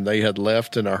her and they had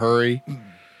left in a hurry.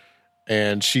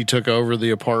 And she took over the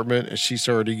apartment and she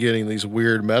started getting these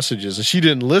weird messages and she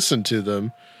didn't listen to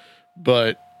them.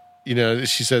 But,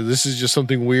 she said, this is just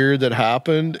something weird that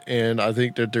happened. And I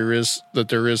think that there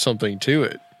is something to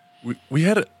it. We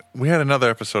had another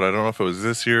episode. I don't know if it was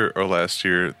this year or last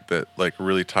year that like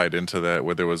really tied into that,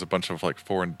 where there was a bunch of like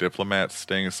foreign diplomats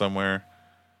staying somewhere,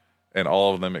 and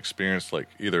all of them experienced like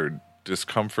either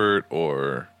discomfort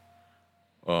or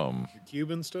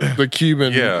Cuban stuff. The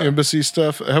Cuban embassy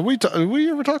stuff. Have we? Did we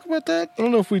ever talk about that? I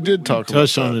don't know if we did talk.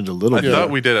 Touched on it a little bit. I thought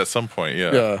we did at some point.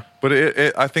 Yeah. But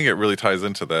I think it really ties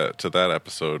into that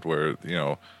episode where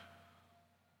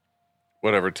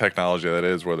whatever technology that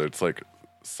is, whether it's like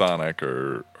sonic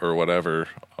or whatever.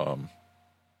 What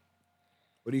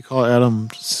do you call it, Adam?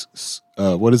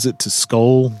 What is it to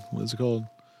skull? What is it called?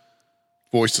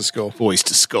 Voice to skull. Voice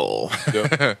to skull.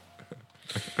 Yeah.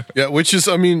 Yeah, which is,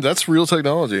 I mean, that's real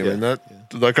technology. I mean, that,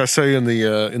 like I say in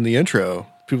the intro,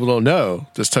 people don't know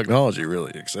this technology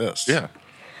really exists. Yeah.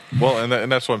 Well, and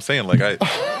that's what I'm saying. Like I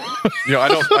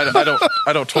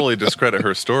don't totally discredit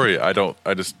her story. I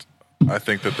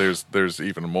think that there's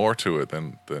even more to it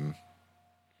than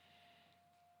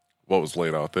what was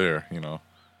laid out there.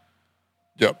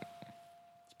 Yep.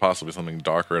 It's possibly something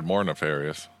darker and more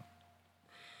nefarious.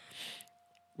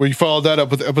 We followed that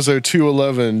up with episode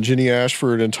 211, Jenny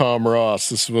Ashford and Tom Ross.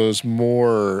 This was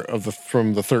more of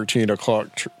from the 13 o'clock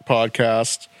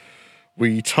podcast.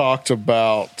 We talked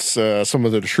about some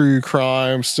of the true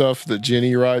crime stuff that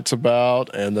Jenny writes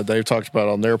about and that they've talked about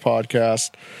on their podcast.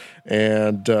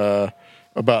 And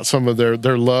about some of their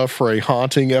love for a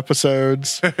haunting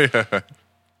episodes.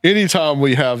 Anytime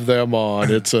we have them on,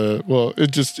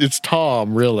 it's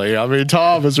Tom, really. I mean,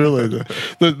 Tom is really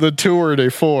the tour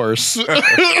de force.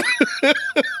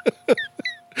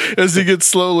 As he gets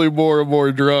slowly more and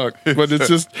more drunk, but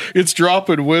it's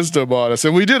dropping wisdom on us.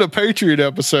 And we did a Patreon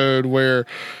episode where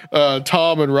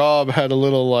Tom and Rob had a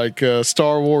little like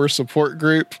Star Wars support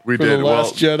group. We for did. The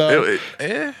Last Jedi.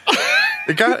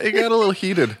 It got a little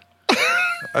heated.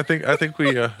 I think at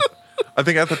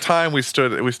the time we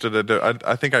stood.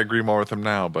 I think I agree more with him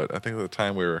now, but I think at the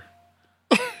time we were.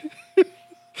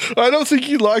 I don't think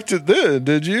you liked it then,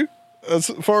 did you?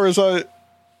 As far as I.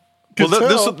 Well,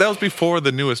 that was before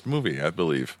the newest movie, I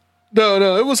believe.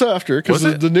 No, it was after because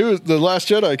the Last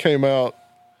Jedi came out.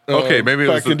 Okay, maybe it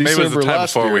was the time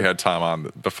before year. we had Tom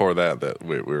on. Before that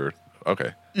we were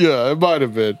okay. Yeah, it might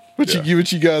have been. But you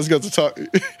guys got to talk.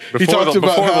 Before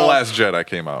the Last Jedi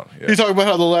came out. Yeah. He talked about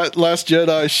how the Last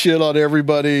Jedi shit on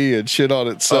everybody and shit on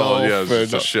itself. Oh yeah, it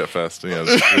was just a shit fest. Yeah,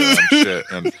 shit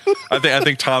on shit. And I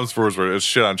think Tom's words were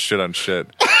shit on shit on shit.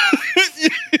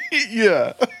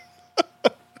 Yeah.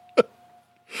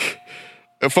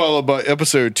 Followed by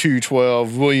episode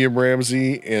 212, William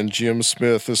Ramsey and Jim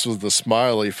Smith. This was the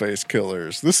Smiley Face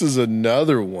Killers. This is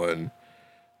another one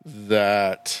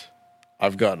that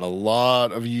I've gotten a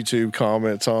lot of YouTube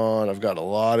comments on. I've got a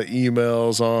lot of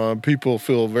emails on. People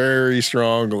feel very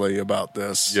strongly about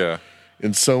this. Yeah.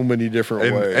 In so many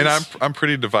different ways. And I'm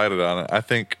pretty divided on it. I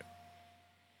think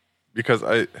because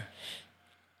I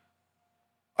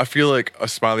feel like a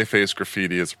smiley face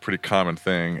graffiti is a pretty common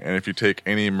thing, and if you take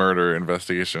any murder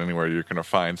investigation anywhere, you're going to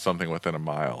find something within a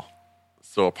mile.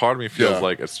 So a part of me feels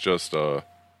like it's just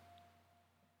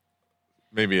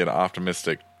maybe an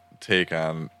optimistic take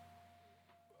on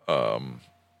I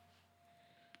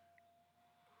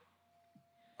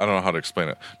don't know how to explain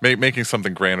it. Making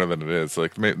something grander than it is.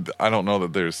 Like I don't know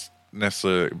that there's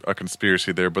necessarily a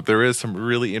conspiracy there, but there is some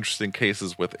really interesting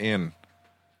cases within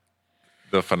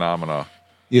the phenomena.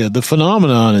 Yeah, the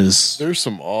phenomenon is... There's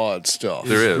some odd stuff.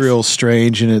 There is. Real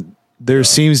strange, and there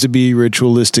seems to be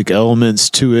ritualistic elements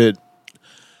to it.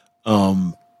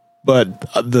 But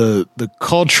the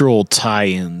cultural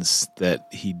tie-ins that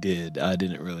he did, I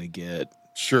didn't really get.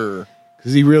 Sure.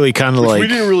 Because he really kind of like... We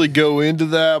didn't really go into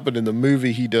that, but in the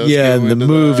movie he does Yeah, in the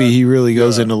movie that. He really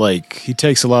goes into like... He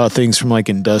takes a lot of things from like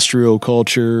industrial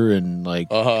culture and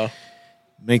like...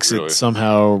 Makes it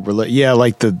somehow...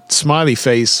 like the smiley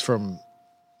face from...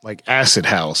 like Acid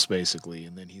House, basically,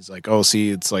 and then he's like, "Oh,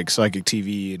 see, it's like Psychic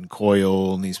TV and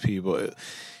Coil and these people."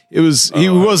 He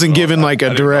wasn't given like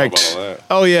a direct.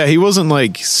 Oh yeah, he wasn't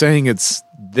like saying it's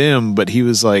them, but he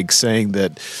was like saying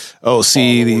that. Oh,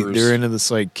 see, they're into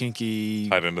this like kinky,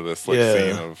 tied into this like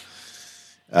scene of.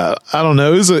 I don't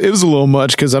know. It was a little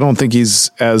much because I don't think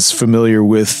he's as familiar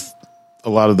with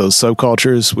a lot of those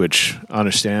subcultures, which I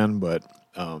understand, but.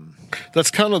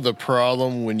 That's kind of the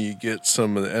problem when you get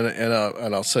some of the,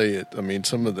 and I'll say it. I mean,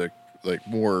 some of the like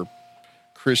more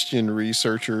Christian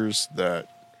researchers that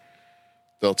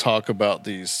they'll talk about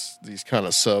these kind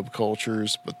of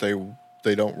subcultures, but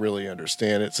they don't really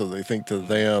understand it, so they think to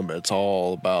them it's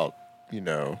all about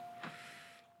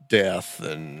death,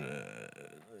 and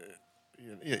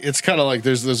it's kind of like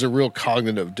there's a real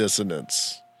cognitive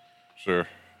dissonance. Sure.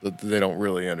 That they don't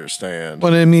really understand.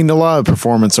 But I mean, a lot of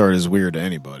performance art is weird to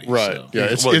anybody. Right. So. Yeah.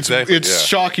 It's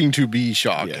shocking to be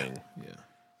shocking. Yeah.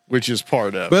 Which is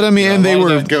part of it. But I mean, and they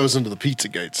were that goes into the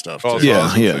Pizzagate stuff too. Oh,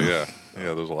 yeah. Yeah.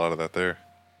 There's a lot of that there.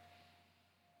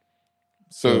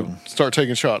 So start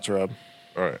taking shots, Rob.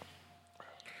 All right.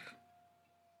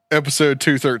 Episode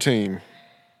 213.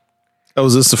 Oh,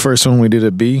 was this the first one we did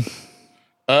at B?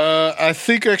 I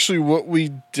think actually what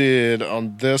we did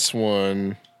on this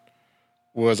one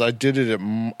was I did it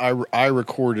I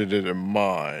recorded it in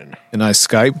mine. And I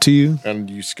Skyped to you? And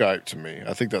you Skyped to me.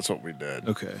 I think that's what we did.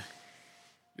 Okay.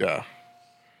 Yeah.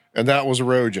 And that was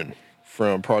Rogan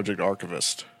from Project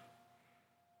Archivist.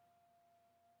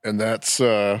 And that's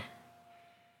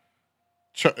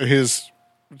his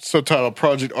subtitle,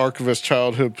 Project Archivist,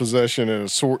 Childhood Possession and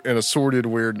Assorted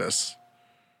Weirdness.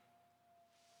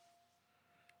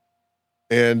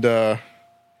 And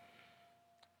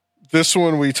this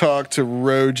one we talked to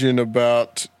Rogan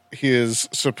about his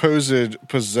supposed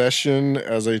possession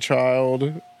as a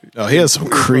child. Oh, he has some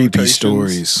creepy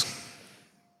stories.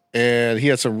 And he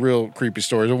had some real creepy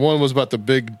stories. And one was about the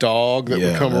big dog that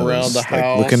would come around the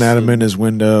house. Looking at him in his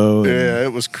window. Yeah,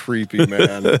 it was creepy,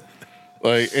 man.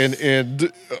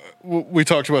 And we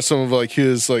talked about some of like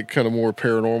his like kind of more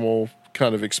paranormal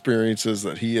kind of experiences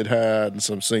that he had, and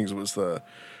some things was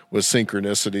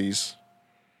synchronicities.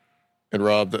 And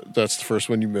Rob, that's the first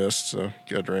one you missed, so you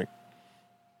got to drink.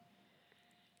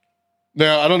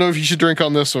 Now, I don't know if you should drink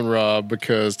on this one, Rob,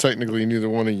 because technically neither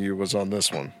one of you was on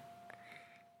this one.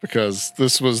 Because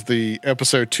this was the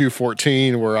episode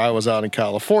 214 where I was out in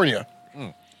California.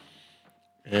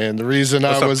 And the reason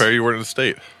That's I was not fair, you weren't in the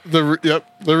state.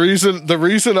 The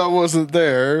reason I wasn't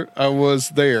there,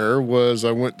 was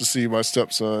I went to see my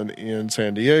stepson in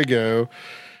San Diego,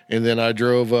 and then I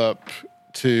drove up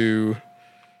to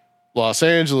Los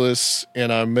Angeles,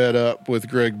 and I met up with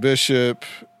Greg Bishop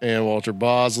and Walter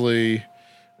Bosley.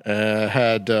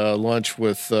 Had lunch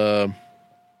with Robert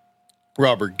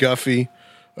Guffey,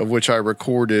 of which I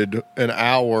recorded an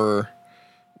hour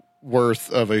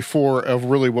worth of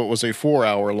what was a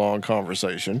 4-hour long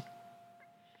conversation.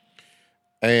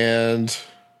 And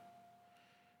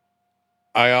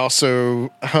I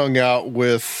also hung out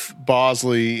with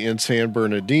Bosley in San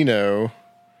Bernardino,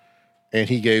 and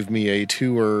he gave me a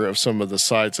tour of some of the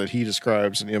sites that he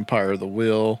describes in Empire of the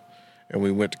Wheel, and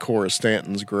we went to Cora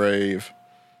Stanton's grave.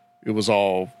 It was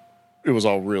all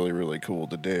really, really cool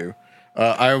to do.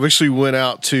 I actually went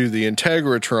out to the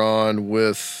Integratron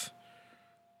with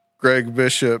Greg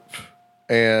Bishop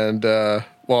and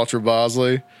Walter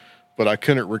Bosley, but I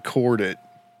couldn't record it.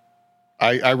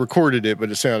 I recorded it,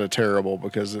 but it sounded terrible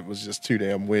because it was just too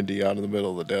damn windy out in the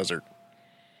middle of the desert.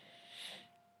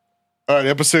 All right,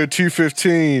 episode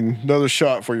 215, another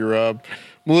shot for you, Rob.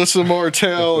 Melissa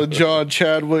Martell and John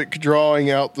Chadwick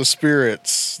drawing out the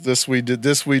spirits. This we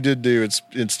did do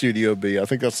in Studio B. I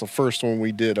think that's the first one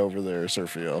we did over there,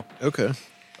 Sergio. Okay.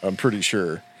 I'm pretty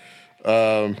sure.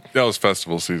 That was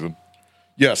festival season.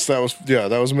 Yes, that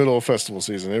was middle of festival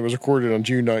season. It was recorded on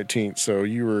June 19th, so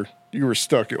you were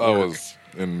stuck at work. I was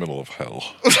in the middle of hell.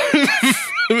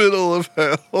 Middle of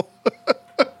hell.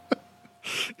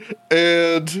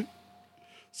 And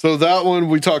so that one,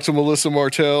 we talked to Melissa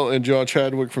Martell and John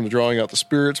Chadwick from the Drawing Out the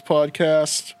Spirits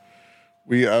podcast.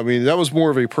 That was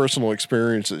more of a personal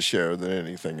experiences show than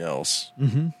anything else.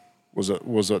 Mm-hmm.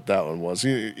 Was what that one was.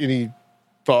 Any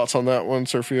thoughts on that one,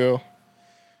 Sergio?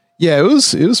 Yeah, it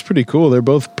was pretty cool. They're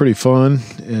both pretty fun,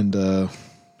 and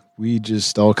we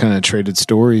just all kind of traded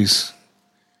stories.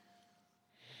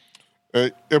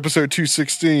 Episode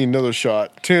 216, another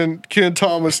shot. Ken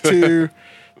Thomas 2,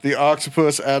 The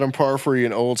Octopus, Adam Parfrey,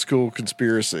 and Old School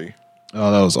Conspiracy.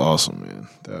 Oh, that was awesome, man.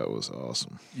 That was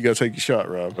awesome. You got to take your shot,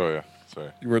 Rob. Oh, yeah. Sorry.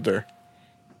 You weren't there.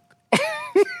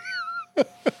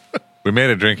 We made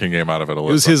a drinking game out of it a little.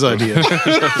 It was his idea.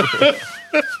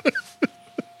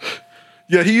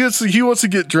 Yeah, he wants to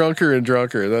get drunker and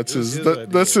drunker. That's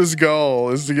his goal,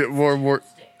 is to get more and more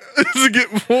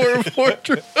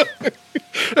drunk.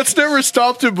 That's never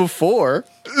stopped him before.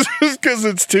 Just because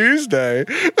it's Tuesday.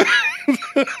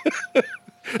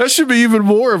 That should be even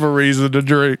more of a reason to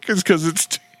drink, is because it's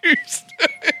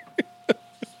Tuesday.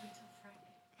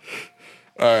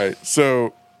 All right,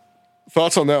 so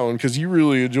thoughts on that one, because you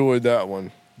really enjoyed that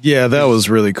one. Yeah, that was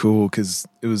really cool because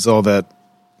it was all that,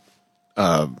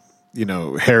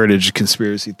 heritage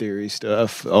conspiracy theory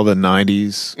stuff, all the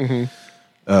 90s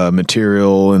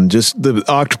material, and just the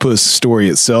octopus story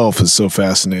itself is so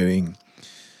fascinating.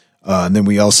 And then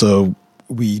we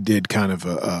did kind of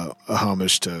a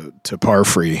homage to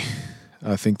Parfrey.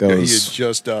 I think that was... he had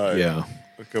just died. Yeah.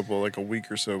 A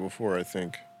week or so before, I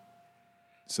think.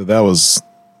 So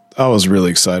I was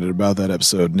really excited about that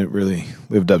episode, and it really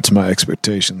lived up to my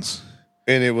expectations.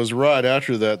 And it was right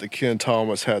after that Ken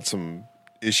Thomas had some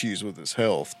issues with his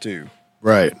health, too.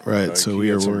 Right. So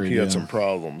we were worried. He had some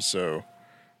problems, so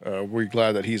we're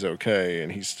glad that he's okay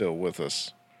and he's still with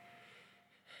us.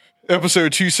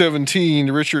 Episode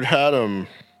 217, Richard Hatem,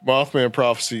 Mothman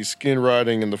Prophecy, Skin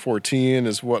Riding in the 410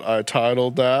 is what I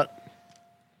titled that.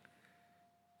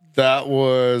 That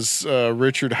was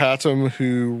Richard Hatem,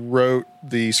 who wrote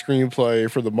the screenplay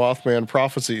for the Mothman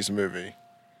Prophecies movie.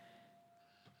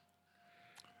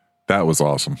 That was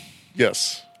awesome.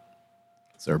 Yes.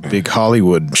 It's our big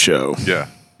Hollywood show. Yeah.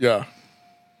 Yeah.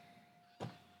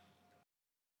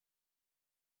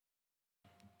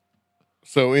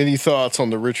 So any thoughts on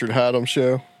the Richard Hatem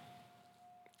show?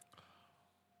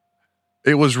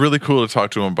 It was really cool to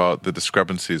talk to him about the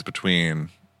discrepancies between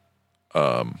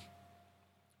how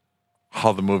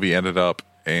the movie ended up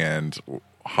and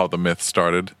how the myth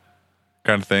started,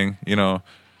 kind of thing,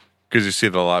 because you see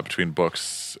it a lot between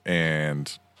books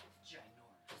and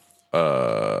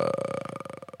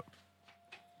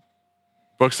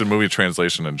books and movie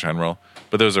translation in general.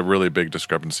 But there's a really big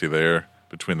discrepancy there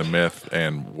between the myth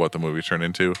and what the movie turned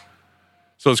into.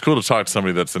 So it's cool to talk to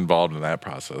somebody that's involved in that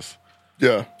process.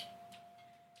 Yeah.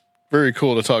 Very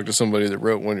cool to talk to somebody that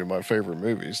wrote one of my favorite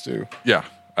movies, too. Yeah.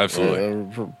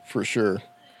 Absolutely. For sure.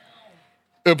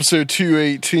 Episode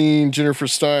 218, Jennifer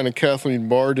Stein and Kathleen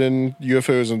Barden,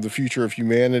 UFOs and the Future of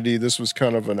Humanity. This was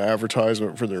kind of an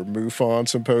advertisement for their MUFON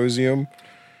symposium.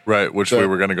 Right, which we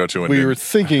were going to go to. We were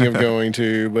thinking of going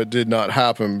to, but did not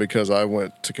happen because I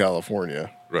went to California.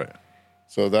 Right.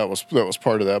 So that was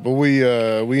part of that. But we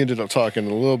ended up talking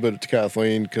a little bit to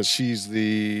Kathleen because she's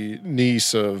the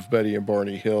niece of Betty and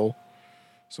Barney Hill.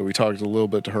 So we talked a little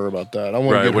bit to her about that. I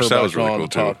want to get her back on to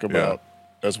talk about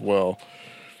as well.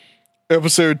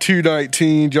 Episode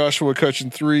 219, Joshua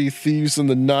Cutchin 3, Thieves in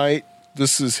the Night.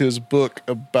 This is his book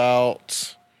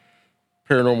about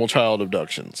paranormal child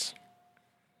abductions.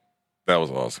 That was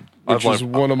awesome. Which is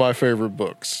one of my favorite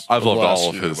books. I've loved all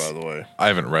of his. By the way, I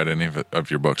haven't read any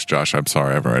of your books, Josh. I'm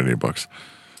sorry, I haven't read any books.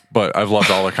 But I've loved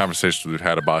all the conversations we've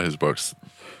had about his books.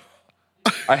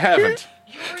 I haven't.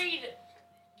 You read,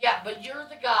 yeah, but you're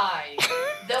the guy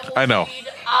that will I know. read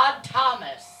Odd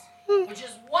Thomas, which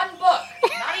is one book,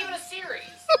 not even a series.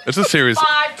 It's a series.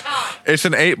 5 times. It's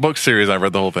an 8-book series. I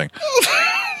read the whole thing.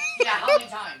 Yeah, how many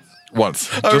times? Once.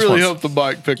 I really hope the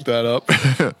mic picked that up.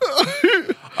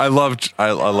 I love. You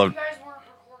guys weren't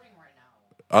recording right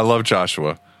now. I love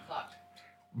Joshua.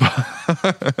 But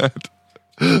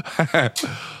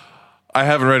I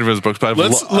haven't read his books, but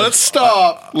let's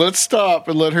stop. Let's stop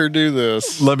and let her do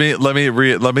this. Let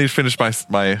me finish my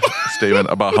statement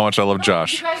about how much I love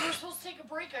Josh. You guys were supposed to take a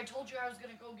break. I told you I was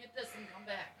going to go get this and come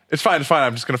back. It's fine.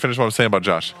 I'm just going to finish what I'm saying about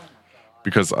Josh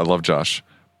because I love Josh.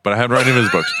 But I haven't read any of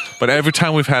his books. But every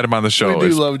time we've had him on the show, we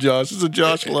do love Josh. It's a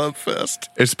Josh love fest.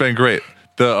 It's been great.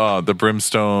 The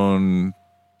Brimstone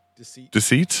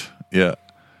Deceit, yeah,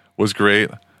 was great.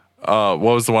 What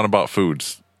was the one about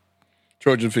foods?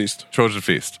 Trojan Feast.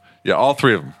 Yeah, all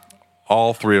three of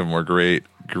them were great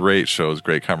shows,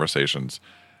 great conversations,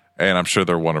 and I'm sure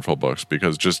they're wonderful books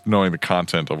because just knowing the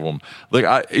content of them,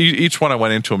 like each one I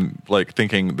went into them like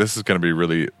thinking this is going to be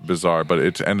really bizarre, but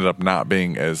it ended up not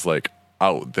being as like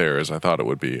out there as I thought it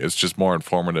would be. It's just more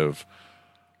informative.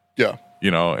 Yeah,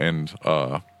 and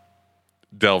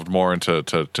delved more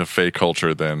into fake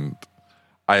culture than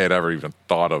I had ever even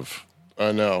thought of.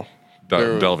 I know.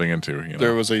 Delving into.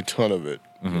 There was a ton of it.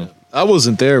 Mm-hmm. Yeah. I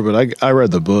wasn't there, but I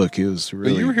read the book. It was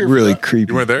really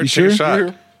creepy. You were there? You Take sure? a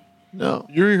shot. No.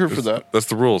 You were here for that. That's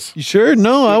the rules. You sure?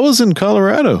 No, I was in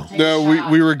Colorado. No,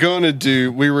 we were going to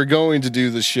do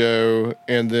the show,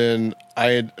 and then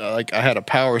I had a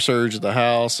power surge at the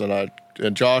house, and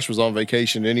Josh was on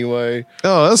vacation anyway.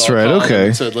 Oh, that's right. Okay.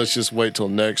 And said let's just wait till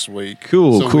next week.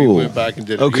 Cool. We went back and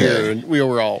did it here, and we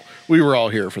were all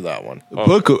here for that one. The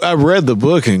book. I read the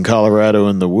book in Colorado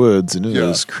in the woods, and it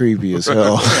was creepy as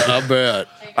hell. I bet.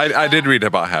 I did read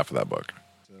about half of that book.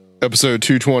 Episode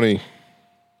 220.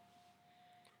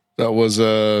 That was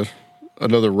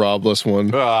another Robless one,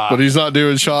 but he's not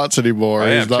doing shots anymore.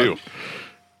 He's not. Too.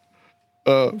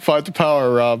 Fight the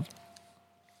power, Rob.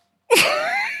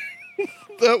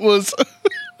 That was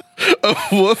a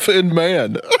wolf and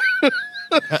man.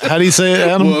 How do you say it,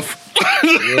 Adam? Woof.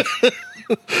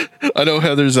 I know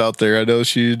Heather's out there. I know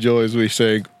she enjoys me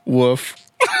saying woof.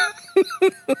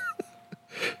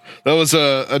 That was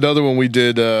another one we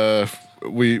did.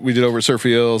 We did over at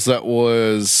Surfy Hills. That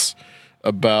was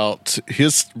about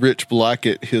Rich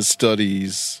Blackett, his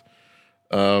studies.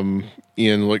 We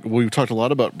talked a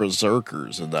lot about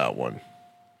berserkers in that one.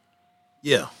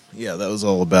 Yeah, that was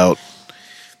all about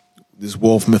this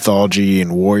wolf mythology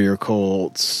and warrior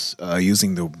cults,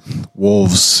 using the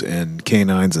wolves and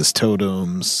canines as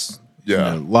totems.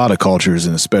 Yeah, a lot of cultures,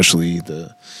 and especially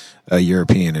the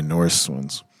European and Norse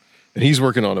ones. And he's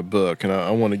working on a book, and I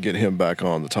want to get him back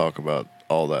on to talk about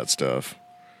all that stuff.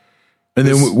 And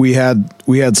then we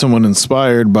had someone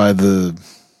inspired by the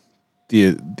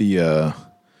I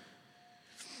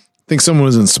think someone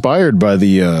was inspired by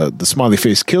the Smiley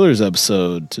Face Killers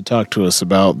episode to talk to us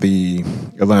about the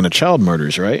Atlanta child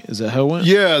murders, right? Is that how it went?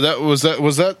 Yeah, was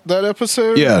that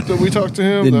episode? Yeah, that we talked to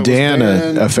him. And Dan,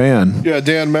 a fan. Yeah,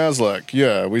 Dan Maslak.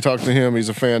 Yeah, we talked to him. He's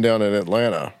a fan down in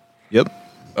Atlanta. Yep.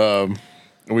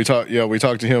 We talked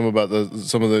to him about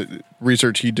some of the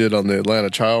research he did on the Atlanta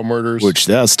child murders. Which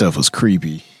that stuff was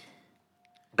creepy.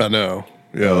 I know.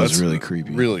 Yeah, that was really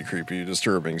creepy. Really creepy,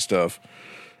 disturbing stuff.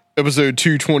 Episode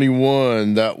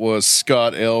 221, that was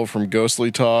Scott L. from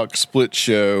Ghostly Talk, split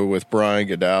show with Brian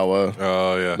Godawa.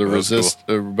 Oh, yeah.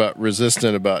 About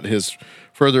Resistant, about his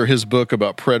book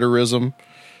about preterism.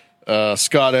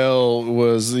 Scott L.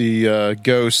 was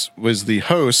the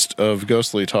host of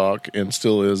Ghostly Talk and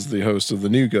still is the host of the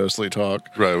new Ghostly Talk.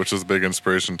 Right, which is a big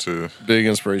inspiration to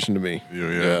me.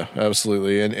 Yeah,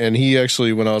 absolutely. And he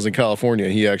actually, when I was in California,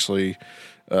 he actually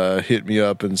hit me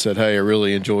up and said, "Hey, I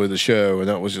really enjoy the show," and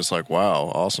that was just like,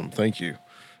 "Wow, awesome, thank you."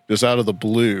 Just out of the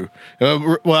blue.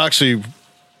 Well, actually,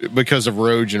 because of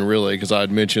Rogan, really, because I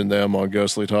had mentioned them on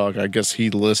Ghostly Talk. I guess he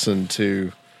listens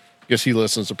to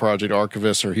Project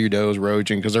Archivist, or he knows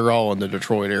Rogan because they're all in the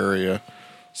Detroit area.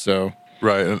 So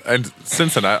right, and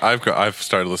since then I've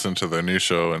started listening to their new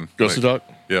show and Ghostly Talk.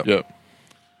 Yep.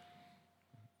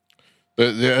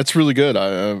 That's really good.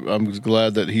 I'm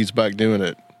glad that he's back doing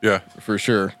it. Yeah, for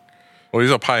sure. Well,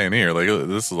 he's a pioneer. Like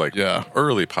this is like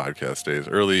early podcast days,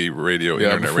 early radio,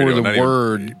 internet radio.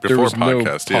 There was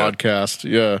podcast, no podcast.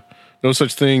 Yeah, no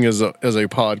such thing as a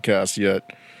podcast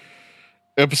yet.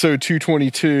 Episode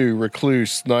 222,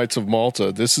 Recluse, Knights of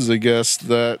Malta. This is a guest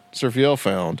that Surfiel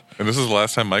found, and this is the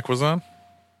last time Mike was on.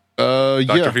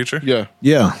 Dr. Future. Yeah.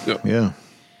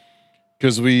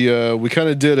 Because we kind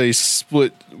of did a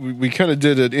split. We kind of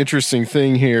did an interesting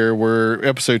thing here, where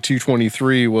episode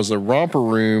 223 was a romper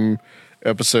room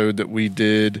episode that we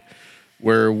did,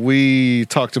 where we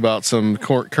talked about some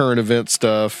current event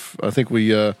stuff. I think we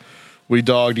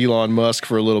dogged Elon Musk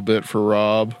for a little bit for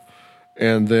Rob,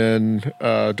 and then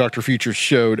Dr. Future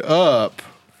showed up.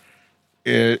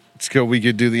 So we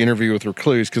could do the interview with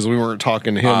Recluse, because we weren't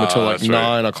talking to him until like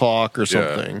 9 o'clock or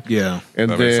something. Yeah. And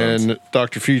then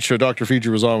Dr. Future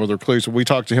was on with Recluse. We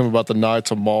talked to him about the Knights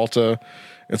of Malta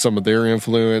and some of their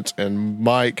influence. And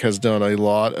Mike has done a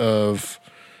lot of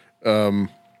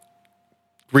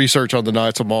research on the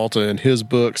Knights of Malta in his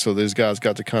book. So these guys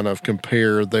got to kind of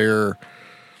compare their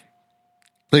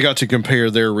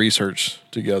research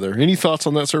together. Any thoughts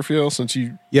on that, Surfiel? Since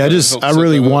you, I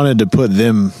really wanted to put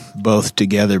them both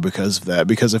together because of that.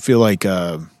 Because I feel like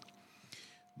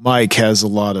Mike has a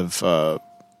lot of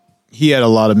he had a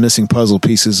lot of missing puzzle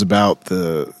pieces about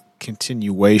the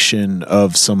continuation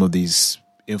of some of these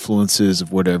influences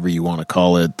of whatever you want to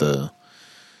call it, the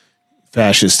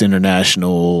fascist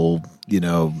international,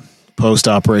 post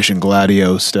Operation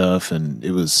Gladio stuff, and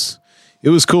it was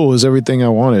cool. It was everything I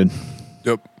wanted.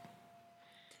 Yep.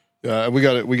 Yeah, we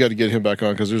got to get him back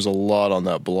on, because there's a lot on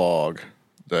that blog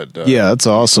that that's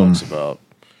awesome. About.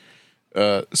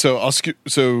 So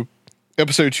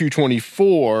episode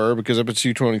 224, because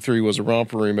episode 223 was a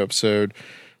romper room episode.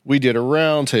 We did a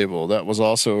roundtable that was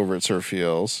also over at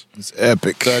Surfiel's. It's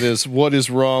epic. That is What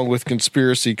is Wrong with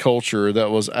Conspiracy Culture.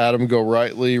 That was Adam Go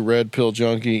Rightly, Red Pill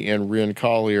Junkie, and Ren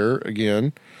Collier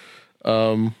again.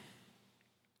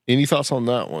 Any thoughts on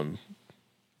that one?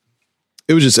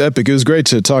 It was just epic. It was great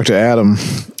to talk to Adam.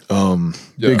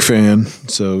 Big fan.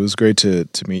 So it was great to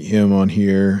meet him on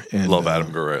here. And love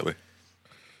Adam Go Rightly.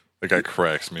 The guy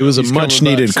cracks me. It was a much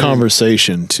needed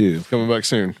conversation too. Coming back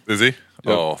soon. Is he?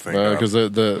 Yep. Oh, thank God. Because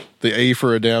the A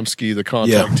for Adamski, the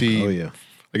contactee. Oh yeah.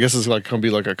 I guess it's like going to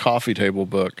be like a coffee table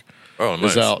book. Oh,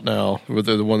 nice. Is out now with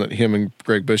the one that him and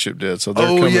Greg Bishop did. So they're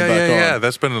coming back on. Yeah.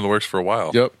 That's been in the works for a while.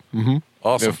 Yep. Mm-hmm.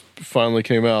 Awesome. It finally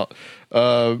came out.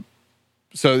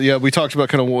 So we talked about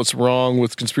kind of what's wrong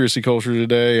with conspiracy culture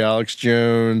today. Alex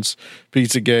Jones,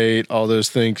 Pizzagate, all those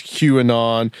things.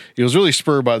 QAnon. It was really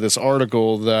spurred by this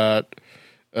article that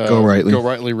Go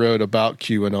Rightly wrote about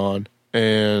QAnon,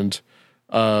 and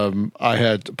I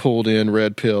had pulled in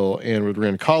Red Pill and with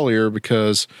Ren Collier,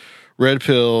 because Red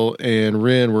Pill and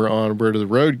Ren were on Where Did the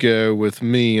Road Go with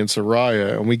me and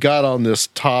Soraya, and we got on this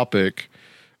topic.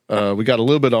 We got a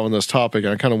little bit on this topic,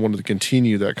 and I kind of wanted to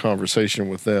continue that conversation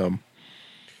with them.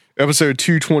 Episode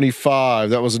 225,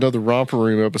 that was another romper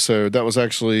room episode. That was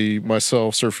actually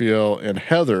myself, Surfiel, and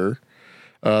Heather.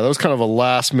 That was kind of a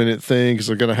last minute thing, because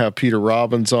they're going to have Peter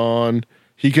Robbins on.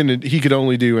 He could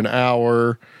only do an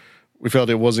hour. We felt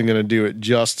it wasn't going to do it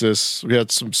justice. We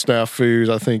had some snafus.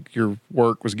 I think your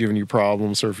work was giving you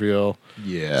problems, Surfiel.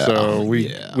 Yeah. So we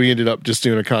ended up just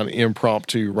doing a kind of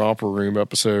impromptu romper room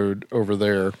episode over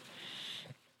there.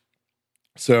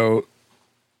 So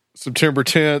September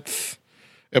 10th,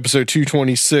 episode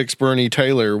 226, Bernie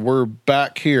Taylor. We're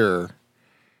back here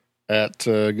at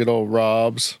good old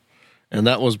Rob's, and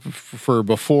that was for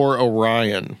Before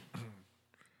Orion.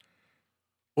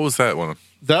 What was that one?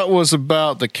 That was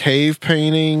about the cave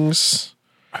paintings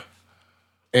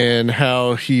and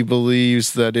how he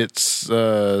believes that it's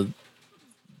kind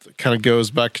of goes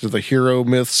back to the hero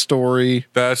myth story.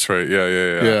 That's right.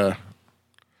 Yeah.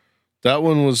 That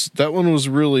one was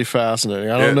really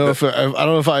fascinating. I don't know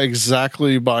if I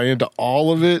exactly buy into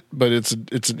all of it, but it's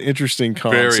an interesting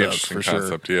concept. Very interesting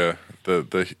concept. Sure.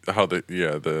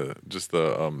 Yeah.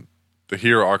 The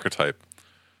hero archetype,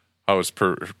 how it's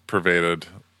pervaded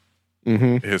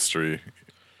history.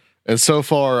 And so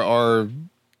far,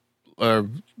 our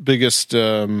biggest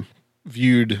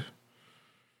viewed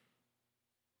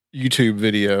YouTube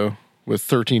video with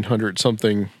 1,300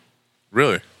 something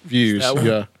Really? views.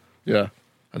 Yeah.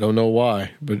 I don't know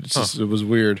why, but it's just, it was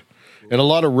weird. And a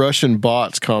lot of Russian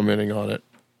bots commenting on it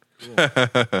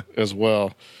as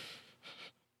well.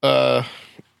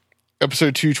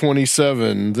 Episode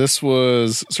 227. This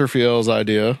was Surfiel's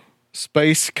idea.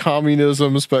 Space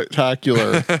Communism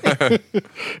Spectacular.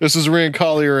 This is Rand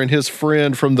Collier and his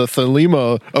friend from the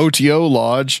Thelema OTO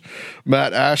Lodge,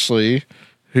 Matt Ashley,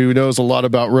 who knows a lot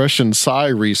about Russian psi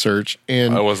research.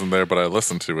 And I wasn't there, but I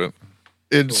listened to it.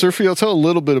 And Surfiel, tell a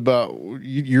little bit about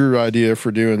your idea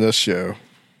for doing this show.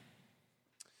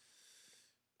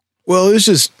 Well,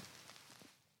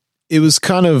 it was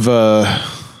kind of,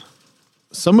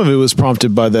 some of it was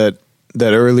prompted by that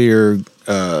earlier,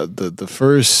 the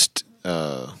first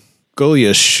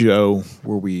Golia show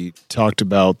where we talked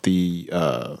about the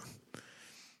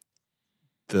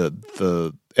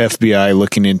FBI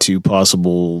looking into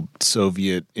possible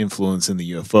Soviet influence in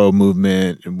the UFO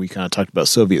movement, and we kind of talked about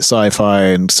Soviet sci-fi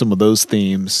and some of those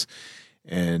themes,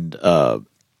 and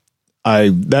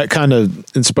that kind of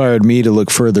inspired me to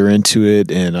look further into it,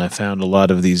 and I found a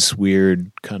lot of these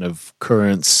weird kind of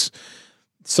currents,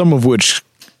 some of which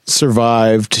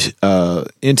survived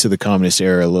into the communist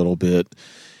era a little bit.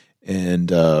 And,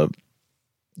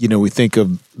 we think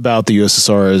about the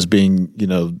USSR as being,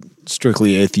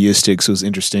 strictly atheistic. So it's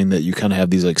interesting that you kind of have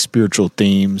these like spiritual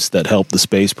themes that help the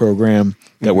space program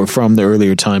that were from the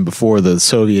earlier time before the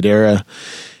Soviet era.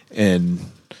 And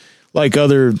like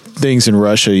other things in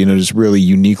Russia, just really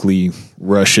uniquely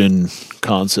Russian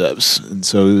concepts. And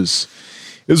so it was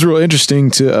real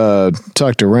interesting to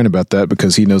talk to Ren about that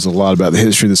because he knows a lot about the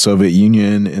history of the Soviet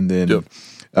Union. And then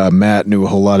Matt knew a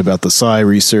whole lot about the psi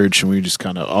research, and we were just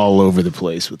kind of all over the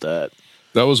place with that.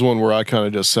 That was one where I kind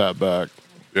of just sat back.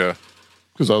 Yeah.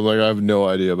 Because I was like, I have no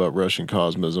idea about Russian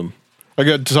cosmism. I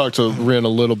got to talk to Ren a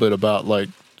little bit about,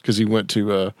 because he went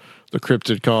to the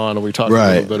Cryptid Con, and we talked a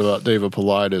little bit about David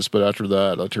Paulides, but after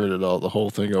that, I turned the whole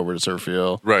thing over to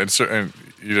Surfiel. Right, and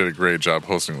you did a great job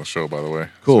hosting the show, by the way.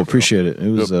 Cool, Surfiel. Appreciate it. It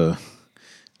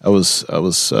was, I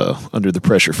was under the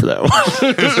pressure for that one.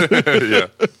 Yeah.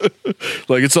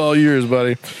 It's all yours,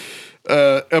 buddy.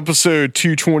 Episode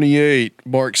 228,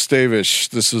 Mark Stavish.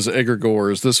 This is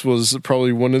Egregores. This was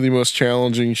probably one of the most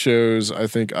challenging shows I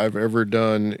think I've ever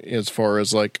done as far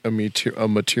as a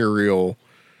material,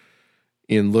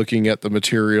 in looking at the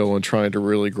material and trying to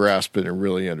really grasp it and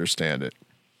really understand it.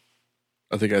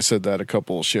 I think I said that a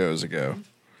couple of shows ago.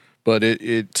 But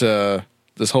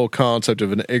this whole concept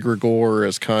of an egregore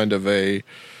is kind of a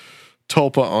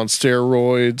tulpa on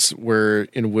steroids,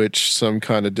 in which some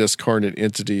kind of discarnate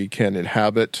entity can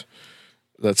inhabit.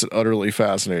 That's an utterly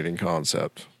fascinating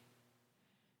concept.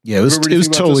 Yeah, it was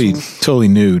totally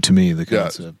new to me, the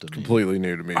concept. Completely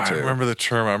new to me, too. I remember the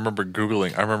term. I remember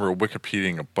Googling. I remember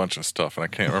Wikipediaing a bunch of stuff, and I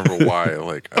can't remember why.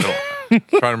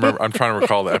 I'm trying to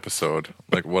recall the episode,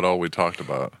 what all we talked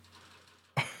about.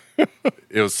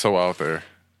 It was so out there.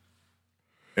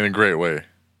 In a great way.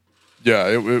 Yeah,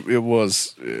 it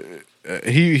was.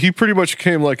 He pretty much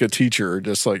came like a teacher,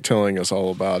 just telling us all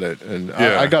about it. And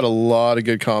I got a lot of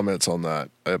good comments on that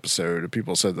episode.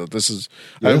 People said that this is.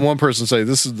 Yeah. I had one person say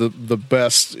this is the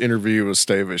best interview with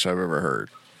Stavish I've ever heard.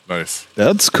 Nice.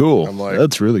 That's cool. I'm like,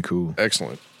 that's really cool.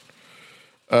 Excellent.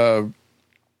 Episode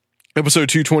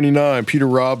 229, Peter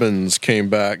Robbins came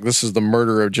back. This is the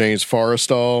murder of James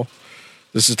Forrestal.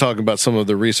 This is talking about some of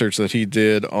the research that he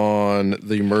did on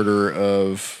the murder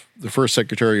of the first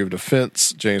Secretary of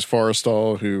Defense, James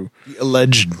Forrestal, who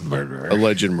alleged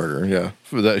murder, yeah,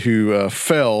 who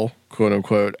fell, quote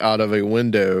unquote, out of a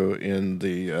window in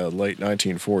the late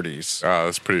 1940s.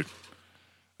 That's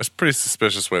a pretty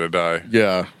suspicious way to die.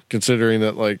 Yeah, considering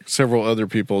that several other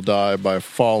people die by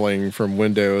falling from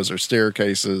windows or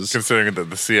staircases. Considering that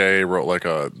the CIA wrote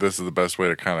this is the best way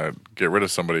to kind of get rid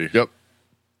of somebody. Yep.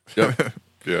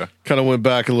 Yeah. Kind of went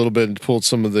back a little bit and pulled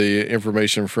some of the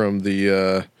information from the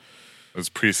it was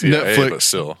pre-CIA, Netflix but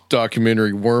still.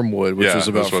 Documentary Wormwood, which was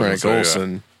about Frank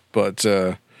Olson. Yeah. But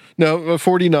no,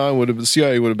 49 the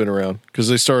CIA would have been around because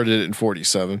they started it in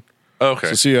 47. Okay.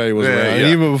 So CIA was around. Yeah. And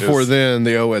even before then,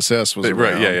 the OSS was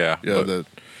around. Right, yeah.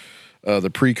 The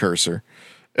precursor.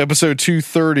 Episode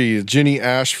 230, Jenny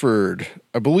Ashford.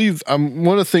 I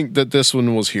want to think that this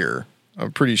one was here.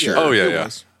 I'm pretty sure. Oh, yeah.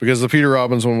 Because the Peter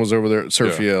Robbins one was over there at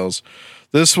Surfiel's.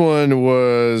 This one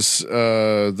was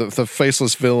the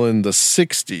Faceless Villain, the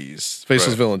 60s.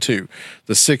 Faceless Villain 2,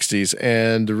 the 60s.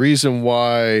 And the reason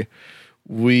why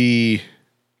we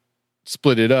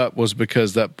split it up was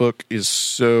because that book is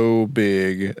so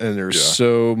big and there's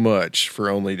so much for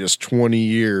only just 20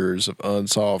 years of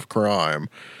unsolved crime.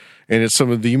 And it's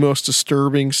some of the most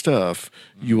disturbing stuff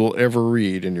you will ever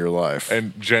read in your life.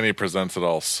 And Jenny presents it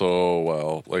all so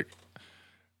well. Like,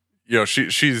 you know,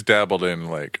 she's dabbled in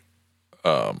like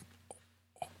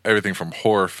everything from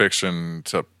horror fiction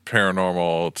to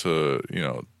paranormal to, you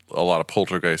know, a lot of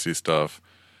poltergeisty stuff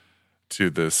to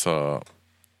this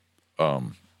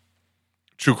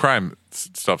true crime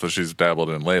stuff that she's dabbled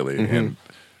in lately. And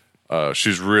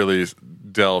she's really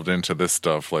delved into this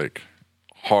stuff like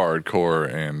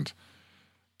hardcore. And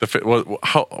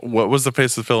what was the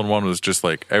Face of the Villain one was just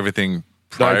like everything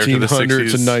prior to the 60s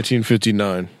to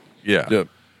 1959. Yeah. Yep.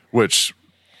 Which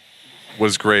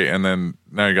was great. And then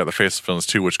now you got the Face of the Villains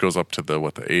 2, which goes up to the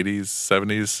 80s,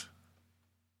 70s?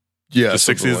 Yeah. The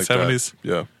 60s like and 70s? That.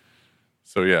 Yeah.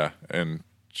 So yeah, and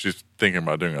she's thinking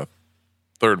about doing a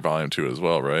third volume too as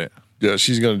well, right? Yeah,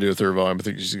 she's going to do a third volume. I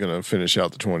think she's going to finish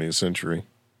out the 20th century.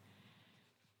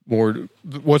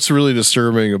 What's really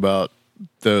disturbing about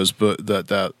those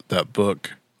that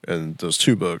book and those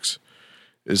two books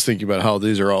is thinking about how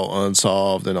these are all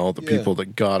unsolved and all the people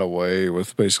that got away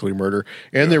with basically murder.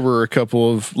 And there were a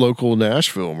couple of local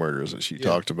Nashville murders that she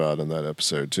talked about in that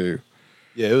episode too.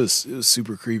 Yeah, it was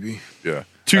super creepy. Yeah.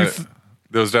 There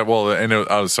was I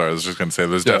was sorry, I was just going to say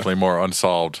there's definitely more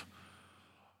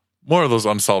of those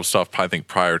unsolved stuff, I think,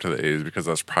 prior to the 80s, because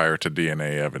that's prior to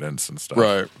DNA evidence and stuff,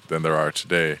 right, than there are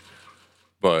today.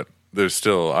 But there's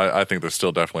still, I think there's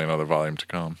still definitely another volume to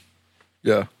come.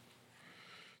 Yeah.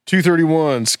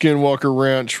 231, Skinwalker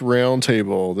Ranch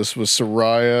Roundtable. This was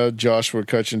Soraya, Joshua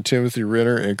Cutchin, Timothy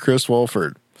Renner, and Chris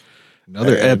Walford.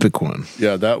 Another epic one.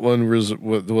 Yeah, that one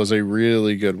was a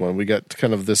really good one. We got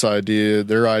kind of this idea,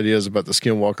 their ideas about the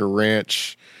Skinwalker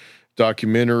Ranch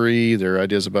documentary, their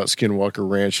ideas about Skinwalker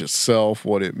Ranch itself,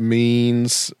 what it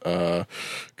means.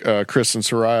 Chris and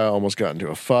Soraya almost got into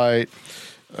a fight.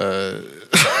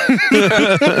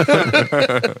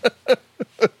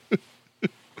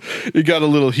 It got a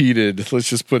little heated. Let's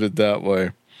just put it that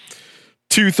way.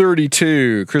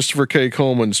 232, Christopher K.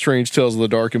 Coleman, Strange Tales of the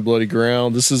Dark and Bloody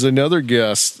Ground. This is another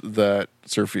guest that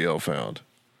Surfiel found.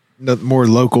 More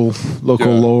local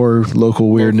lore, local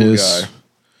weirdness.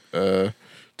 Local guy.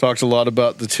 Talked a lot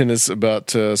about the tennis, about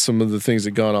some of the things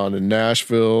that gone on in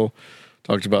Nashville.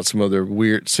 Talked about some other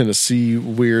weird Tennessee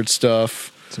weird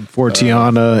stuff. Some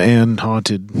Fortiana and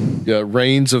haunted. Yeah,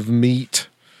 Reigns of Meat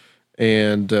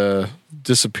and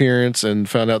disappearance, and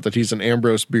found out that he's an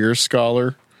Ambrose Bierce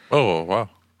scholar. Oh, wow.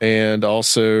 And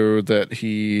also that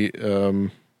he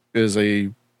has a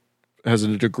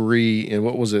degree in,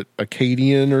 what was it,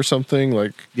 Akkadian or something,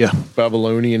 like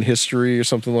Babylonian history or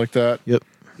something like that. Yep.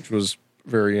 Which was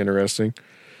very interesting.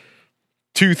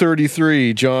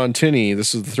 233, John Tinney.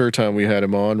 This is the third time we had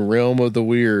him on, Realm of the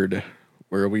Weird,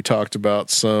 where we talked about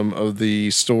some of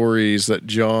the stories that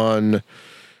John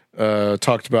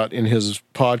talked about in his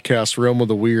podcast, Realm of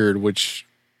the Weird, which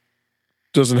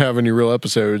doesn't have any real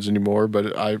episodes anymore,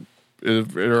 but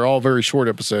they're all very short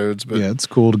episodes. But yeah, it's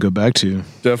cool to go back to.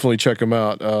 Definitely check them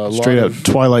out. Straight up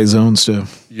Twilight Zone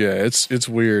stuff. Yeah, it's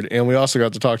weird. And we also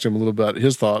got to talk to him a little about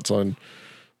his thoughts on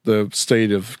the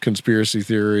state of conspiracy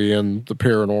theory and the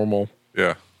paranormal.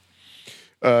 Yeah.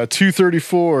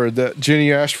 234, that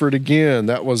Jenny Ashford again,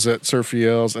 that was at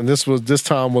Surfiel's, and this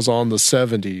time was on the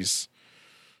 70s.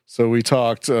 So we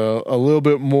talked a little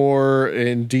bit more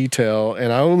in detail,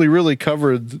 and I only really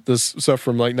covered this stuff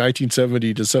from like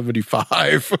 1970 to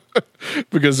 75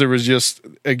 because there was just,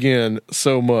 again,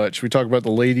 so much. We talked about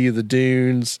the Lady of the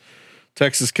Dunes,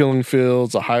 Texas Killing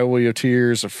Fields, a Highway of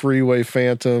Tears, a Freeway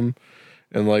Phantom,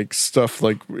 and like stuff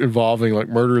like involving like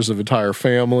murders of entire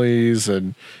families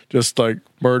and just like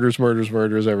murders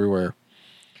everywhere.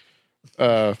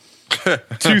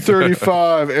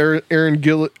 235,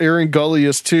 Aaron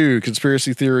Gullius 2,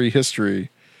 Conspiracy Theory History,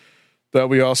 that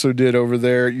we also did over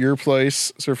there at your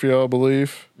place, Surfiel, I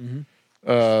believe.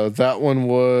 Mm-hmm. That one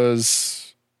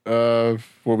was where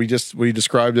we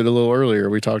described it a little earlier.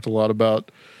 We talked a lot about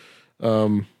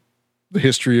the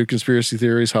history of conspiracy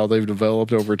theories, how they've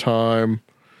developed over time,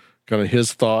 kind of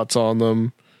his thoughts on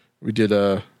them. We did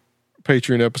a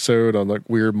Patreon episode on like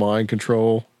weird mind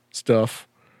control stuff.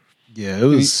 Yeah, it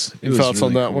was. Any thoughts really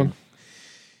on that cool. one?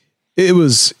 It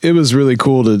was really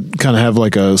cool to kind of have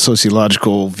like a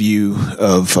sociological view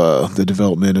of the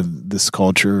development of this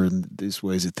culture and these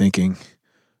ways of thinking.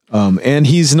 And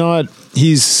he's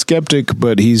skeptic,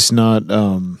 but he's not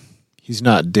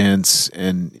dense,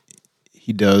 and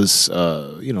he does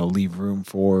leave room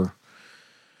for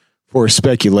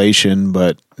speculation,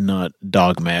 but not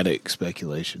dogmatic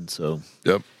speculation. So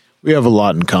yep, we have a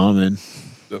lot in common.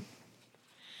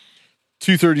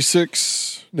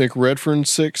 236, Nick Redfern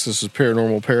 6. This is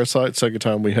Paranormal Parasite. Second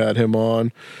time we had him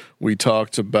on. We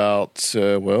talked about,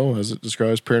 as it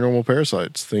describes paranormal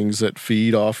parasites, things that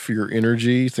feed off your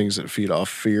energy, things that feed off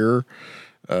fear.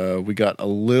 We got a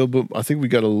little bit, I think we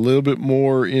got a little bit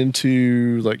more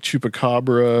into like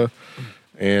chupacabra,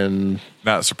 and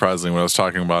not surprisingly, when I was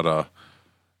talking about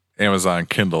Amazon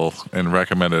Kindle and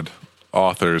recommended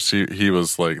authors, he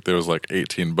was like, there was like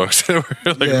 18 books that were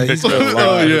like,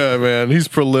 oh yeah, man, he's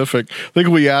prolific. I think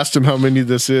we asked him how many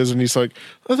this is, and he's like,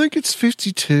 I think it's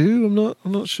 52.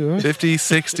 I'm not sure. 50,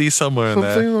 60, somewhere in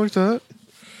there. Something like that.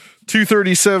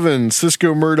 237,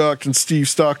 Cisco Murdoch and Steve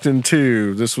Stockton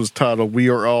 2. This was titled We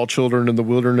Are All Children in the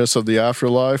Wilderness of the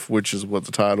Afterlife, which is what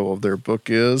the title of their book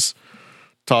is.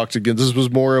 Talked again. This was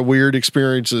more a Weird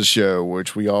Experiences show,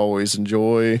 which we always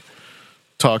enjoy.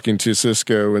 Talking to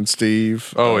Cisco and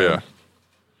Steve. Oh, yeah.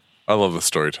 I love the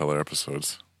storyteller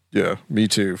episodes. Yeah, me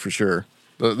too, for sure.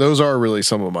 Those are really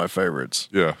some of my favorites.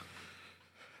 Yeah.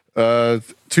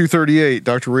 238,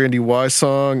 Dr. Randy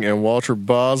Wysong and Walter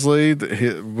Bosley.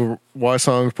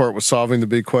 Wysong's part was solving the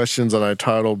big questions, and I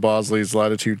titled Bosley's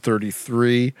Latitude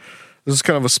 33. This is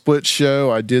kind of a split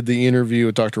show. I did the interview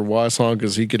with Dr. Wysong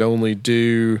because he could only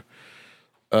do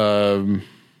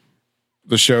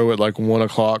the show at like 1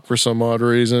 o'clock for some odd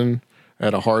reason. I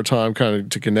had a hard time kind of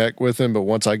to connect with him, but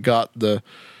once I got the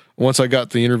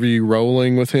interview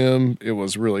rolling with him, it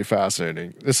was really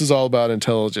fascinating. This is all about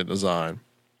intelligent design,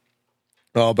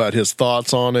 all about his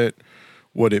thoughts on it,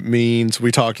 what it means.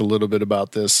 We talked a little bit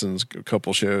about this in a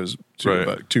couple shows,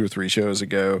 about 2 or 3 shows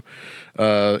ago.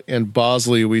 And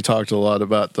Bosley, we talked a lot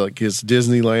about like his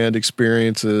Disneyland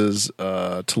experiences,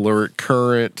 Telluric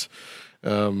Current,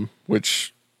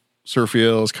 which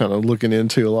Surfiel is kind of looking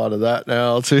into a lot of that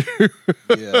now too.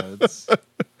 Yeah,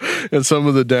 and some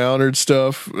of the Downard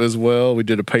stuff as well. We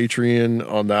did a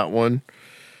Patreon on that one.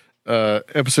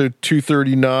 Episode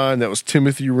 239, that was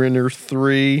Timothy Renner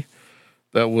 3.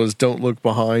 That was Don't Look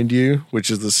Behind You, which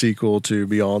is the sequel to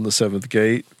Beyond the Seventh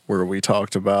Gate, where we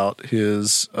talked about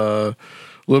his a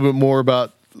little bit more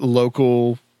about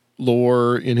local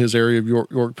lore in his area of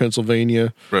York,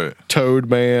 Pennsylvania. Right. Toad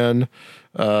Man.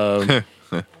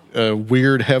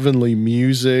 Weird Heavenly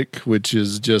Music, which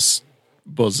is just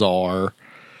bizarre.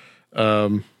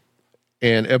 And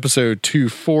episode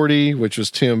 240, which was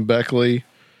Tim Beckley,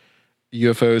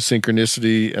 UFO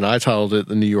Synchronicity, and I titled it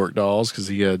The New York Dolls because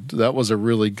that was a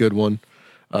really good one.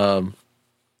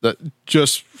 That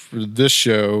just for this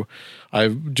show,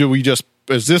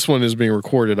 as this one is being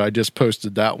recorded, I just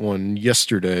posted that one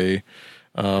yesterday.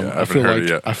 I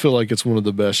feel like it's one of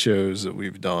the best shows that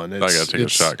we've done. I got to take a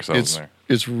shot because I was there.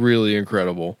 It's really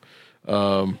incredible.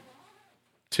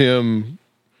 Tim,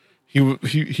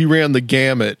 he ran the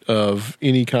gamut of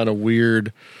any kind of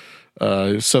weird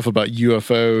stuff about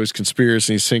UFOs,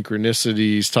 conspiracies,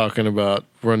 synchronicities, talking about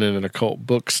running an occult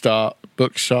bookshop.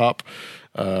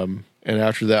 And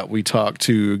after that, we talked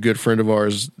to a good friend of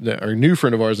ours, our new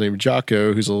friend of ours named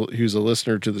Jocko, who's a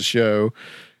listener to the show.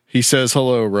 He says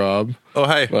hello, Rob. Oh,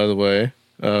 hi. By the way,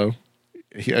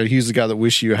 he's the guy that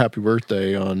wished you a happy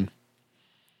birthday on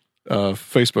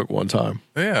Facebook one time.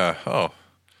 Yeah. Oh.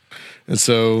 And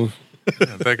so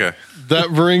that guy.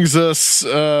 That brings us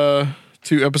to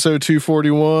episode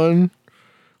 241,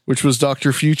 which was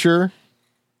Dr. Future,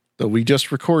 that we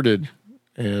just recorded.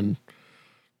 And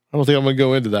I don't think I'm going to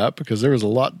go into that because there was a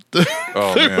lot. To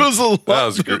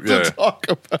talk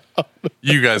about.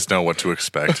 You guys know what to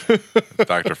expect,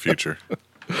 Dr. Future.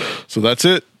 So that's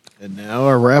it. And now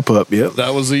our wrap up. Yep.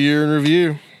 That was the year in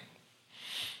review.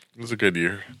 It was a good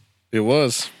year. It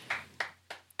was.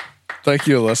 Thank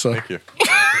you, Alyssa. Thank you.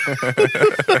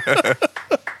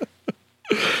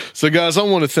 So, guys, I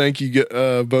want to thank you,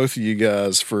 both of you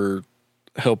guys, for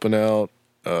helping out.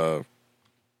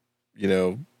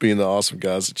 Being the awesome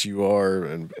guys that you are,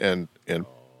 and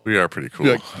we are pretty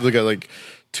cool. Look at like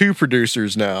 2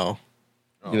 producers now.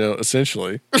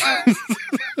 Essentially.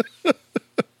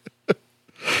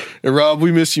 And Rob,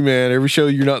 we miss you, man. Every show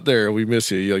you're not there, we miss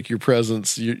you. Like your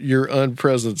presence, your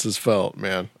unpresence is felt,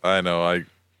 man. I know.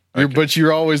 But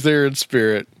you're always there in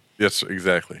spirit. Yes,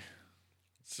 exactly.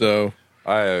 So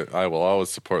I will always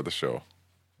support the show,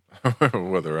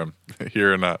 whether I'm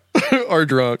here or not, or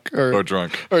drunk, or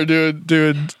doing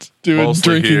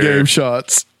drinking here. Game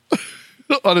shots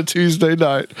on a Tuesday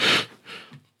night.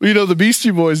 The Beastie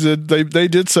Boys they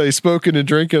did say smoking and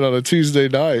drinking on a Tuesday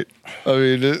night. I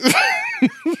mean.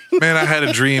 Man, I had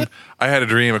a dream.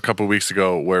 A couple of weeks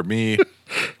ago where me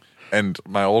and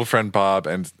my old friend Bob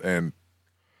and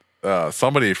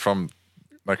somebody from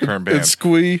my current band, and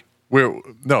Squee. We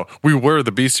were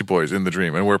the Beastie Boys in the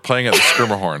dream, and we're playing at the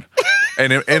Skirmerhorn.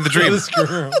 And in the dream,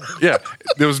 yeah,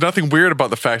 there was nothing weird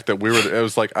about the fact that it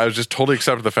was like, I was just totally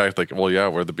accepted the fact, like, well, yeah,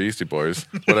 we're the Beastie Boys,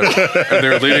 whatever. And they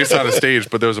were leading us on a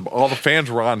stage, but all the fans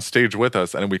were on stage with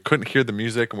us, and we couldn't hear the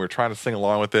music, and we were trying to sing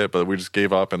along with it, but we just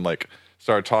gave up and like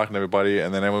started talking to everybody,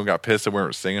 and then everyone got pissed that we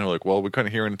weren't singing. We're like, well, we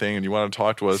couldn't hear anything, and you wanted to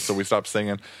talk to us, so we stopped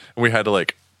singing, and we had to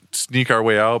like sneak our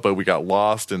way out, but we got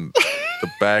lost in the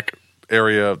back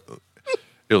area.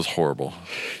 It was horrible.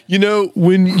 You know,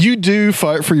 when you do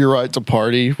Fight for Your Right to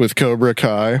Party with Cobra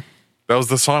Kai, that was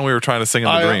the song we were trying to sing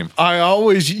in the dream. I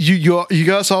always, you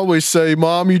guys always say,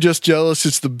 Mom, you just jealous,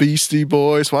 it's the Beastie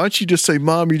Boys. Why don't you just say,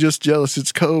 Mom, you just jealous,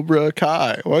 it's Cobra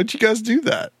Kai? Why don't you guys do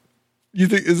that? You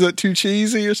think, is that too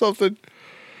cheesy or something?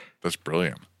 That's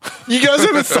brilliant. You guys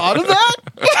haven't thought of that?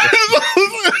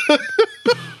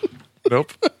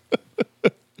 Nope.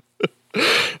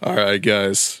 All right,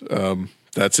 guys.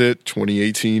 That's it.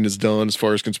 2018 is done as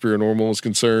far as Conspiranormal is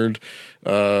concerned.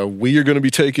 We are going to be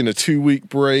taking a 2-week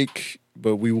break,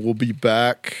 but we will be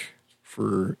back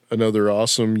for another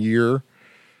awesome year,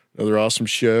 another awesome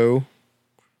show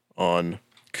on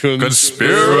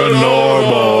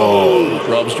Conspiranormal.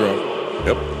 Rob's drunk.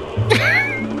 Yep.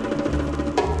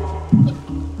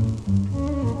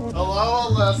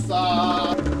 Hello,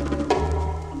 Alyssa.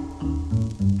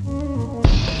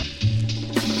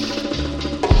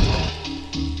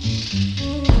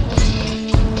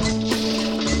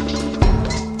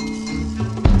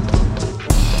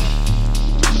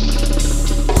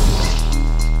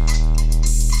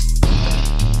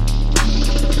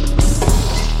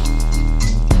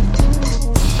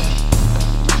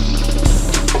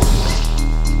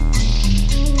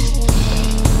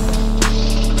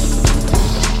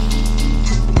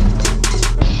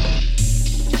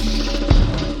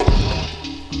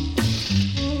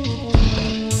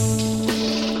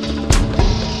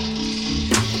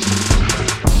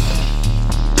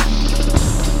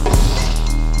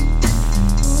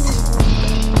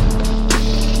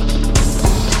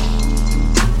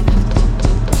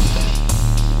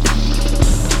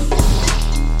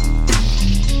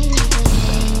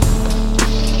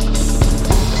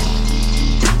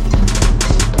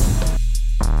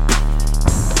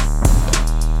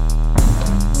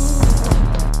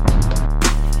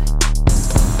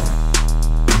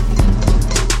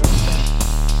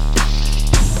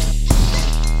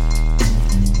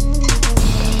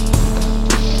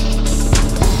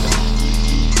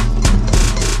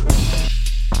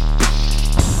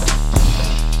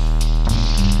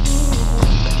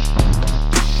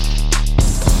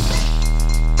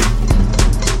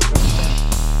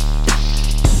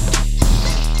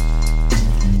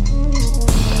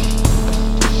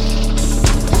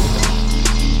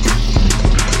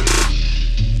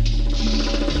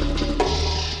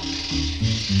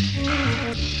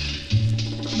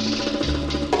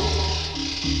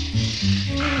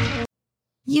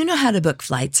 You know how to book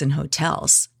flights and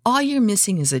hotels. All you're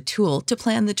missing is a tool to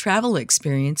plan the travel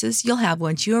experiences you'll have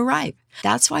once you arrive.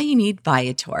 That's why you need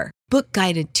Viator. Book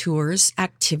guided tours,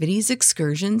 activities,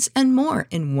 excursions, and more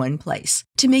in one place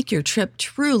to make your trip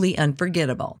truly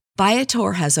unforgettable.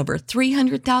 Viator has over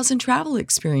 300,000 travel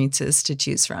experiences to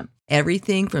choose from.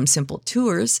 Everything from simple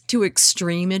tours to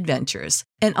extreme adventures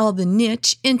and all the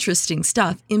niche, interesting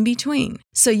stuff in between.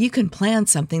 So you can plan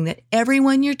something that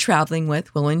everyone you're traveling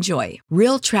with will enjoy.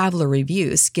 Real traveler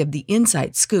reviews give the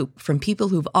inside scoop from people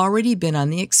who've already been on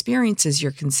the experiences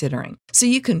you're considering. So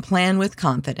you can plan with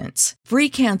confidence. Free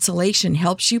cancellation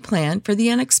helps you plan for the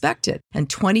unexpected. And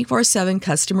 24/7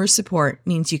 customer support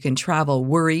means you can travel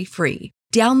worry-free.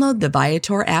 Download the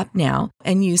Viator app now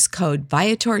and use code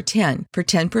Viator10 for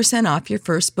 10% off your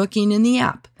first booking in the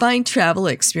app. Find travel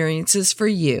experiences for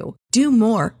you. Do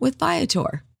more with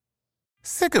Viator.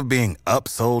 Sick of being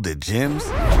upsold at gyms?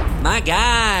 My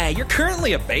guy, you're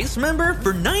currently a base member.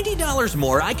 For $90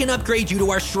 more, I can upgrade you to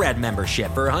our Shred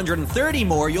membership. For $130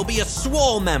 more, you'll be a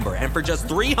Swole member. And for just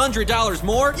 $300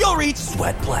 more, you'll reach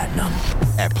Sweat Platinum.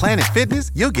 At Planet Fitness,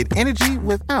 you'll get energy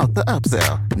without the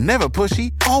upsell. Never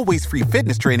pushy, always free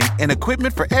fitness training and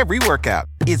equipment for every workout.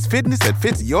 It's fitness that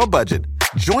fits your budget.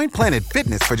 Join Planet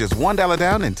Fitness for just $1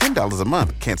 down and $10 a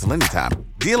month. Cancel anytime.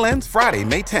 Deal ends Friday,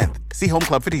 May 10th. See Home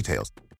Club for details.